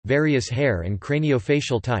dark, various hair and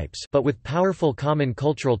craniofacial types, but with powerful common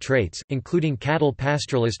cultural traits, including cattle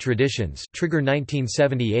pastoralist traditions. Trigger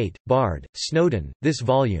 1978, Bard, Snowden, this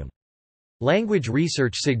volume. Language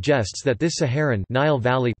research suggests that this Saharan Nile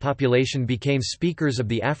Valley population became speakers of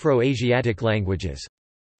the Afro-Asiatic languages.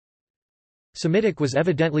 Semitic was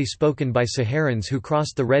evidently spoken by Saharans who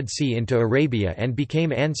crossed the Red Sea into Arabia and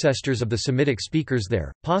became ancestors of the Semitic speakers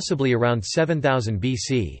there, possibly around 7000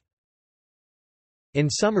 BC. In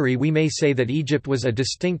summary, we may say that Egypt was a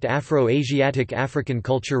distinct Afro-Asiatic African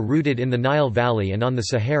culture rooted in the Nile Valley and on the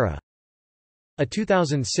Sahara. A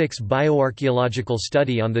 2006 bioarchaeological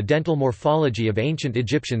study on the dental morphology of ancient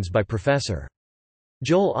Egyptians by Professor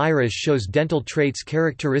Joel Irish shows dental traits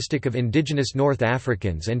characteristic of indigenous North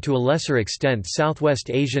Africans and to a lesser extent Southwest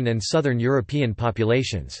Asian and Southern European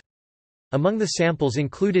populations. Among the samples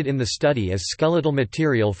included in the study is skeletal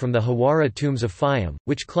material from the Hawara tombs of Fayum,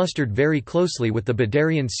 which clustered very closely with the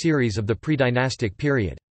Badarian series of the pre-dynastic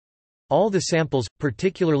period. All the samples,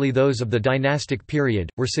 particularly those of the dynastic period,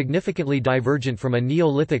 were significantly divergent from a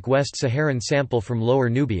Neolithic West Saharan sample from Lower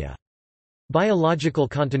Nubia. Biological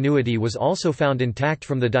continuity was also found intact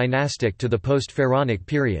from the dynastic to the post-Pharaonic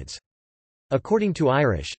periods. According to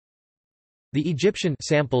Irish, the Egyptian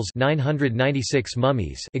samples 996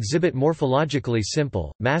 mummies exhibit morphologically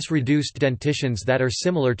simple, mass-reduced dentitions that are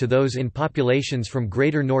similar to those in populations from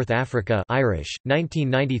Greater North Africa Irish,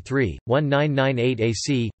 1993, 1998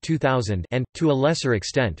 AC, 2000 and, to a lesser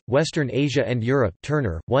extent, Western Asia and Europe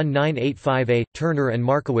Turner, 1985A, Turner and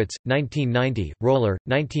Markowitz, 1990, Roller,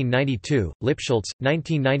 1992, Lipschultz,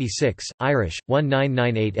 1996, Irish,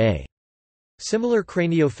 1998A. Similar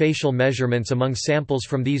craniofacial measurements among samples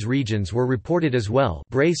from these regions were reported as well.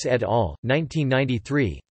 Brace et al.,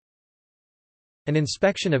 1993. An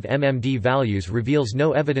inspection of MMD values reveals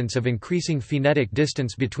no evidence of increasing phonetic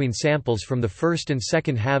distance between samples from the first and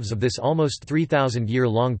second halves of this almost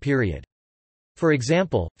 3,000-year-long period. For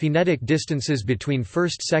example, phonetic distances between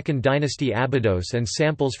 1st–2nd dynasty Abydos and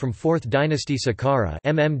samples from 4th dynasty Saqqara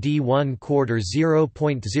MMD 1/4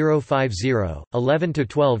 0.050,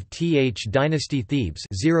 11–12 th dynasty Thebes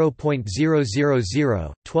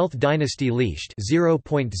 0.000, 12th dynasty Lisht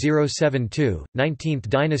 0.072, 19th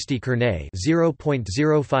dynasty Kernay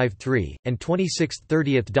 0.053, and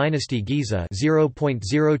 26th–30th dynasty Giza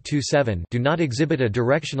 0.027 do not exhibit a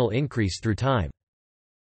directional increase through time.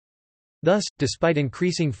 Thus, despite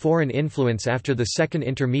increasing foreign influence after the Second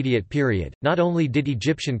Intermediate Period, not only did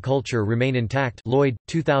Egyptian culture remain intact Lloyd,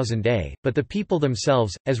 2000a, but the people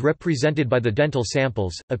themselves, as represented by the dental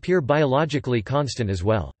samples, appear biologically constant as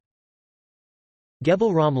well.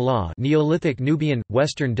 Gebel Ram Law Neolithic Nubian,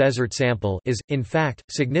 Western Desert sample is, in fact,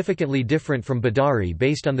 significantly different from Badari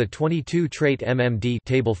based on the 22-trait MMD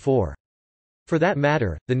Table 4. For that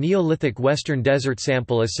matter, the Neolithic Western Desert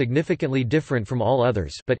sample is significantly different from all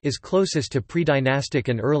others but is closest to pre-dynastic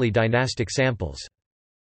and early dynastic samples.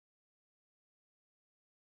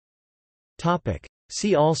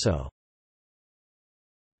 See also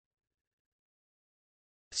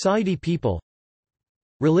Saidi people,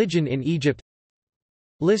 Religion in Egypt,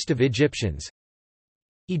 List of Egyptians,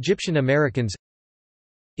 Egyptian Americans,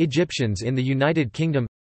 Egyptians in the United Kingdom,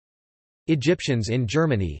 Egyptians in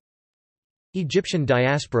Germany, Egyptian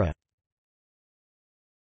diaspora.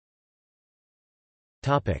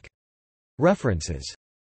 References.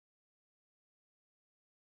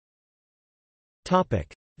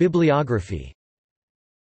 Bibliography.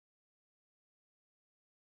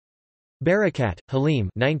 Barakat, Halim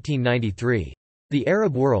 1993. The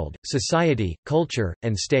Arab World, Society, Culture,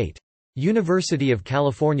 and State. University of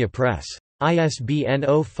California Press. ISBN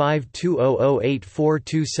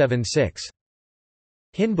 0520084276.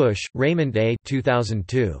 Hinbush, Raymond A.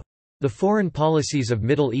 2002. The Foreign Policies of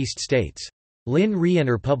Middle East States. Lynn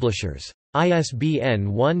Rienner Publishers. ISBN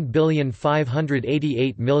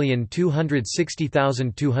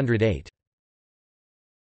 1588260208.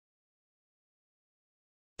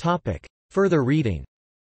 Further reading.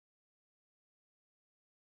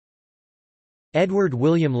 Edward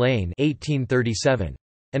William Lane 1837.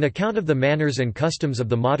 An Account of the Manners and Customs of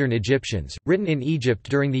the Modern Egyptians, written in Egypt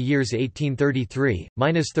during the years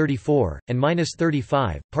 1833–34,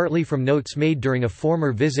 and–35, partly from notes made during a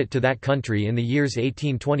former visit to that country in the years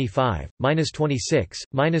 1825–26,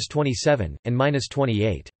 –27, and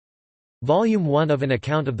 –28. Volume 1 of An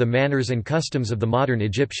Account of the Manners and Customs of the Modern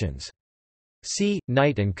Egyptians. C.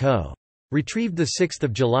 Knight & Co. Retrieved 6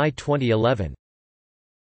 July 2011.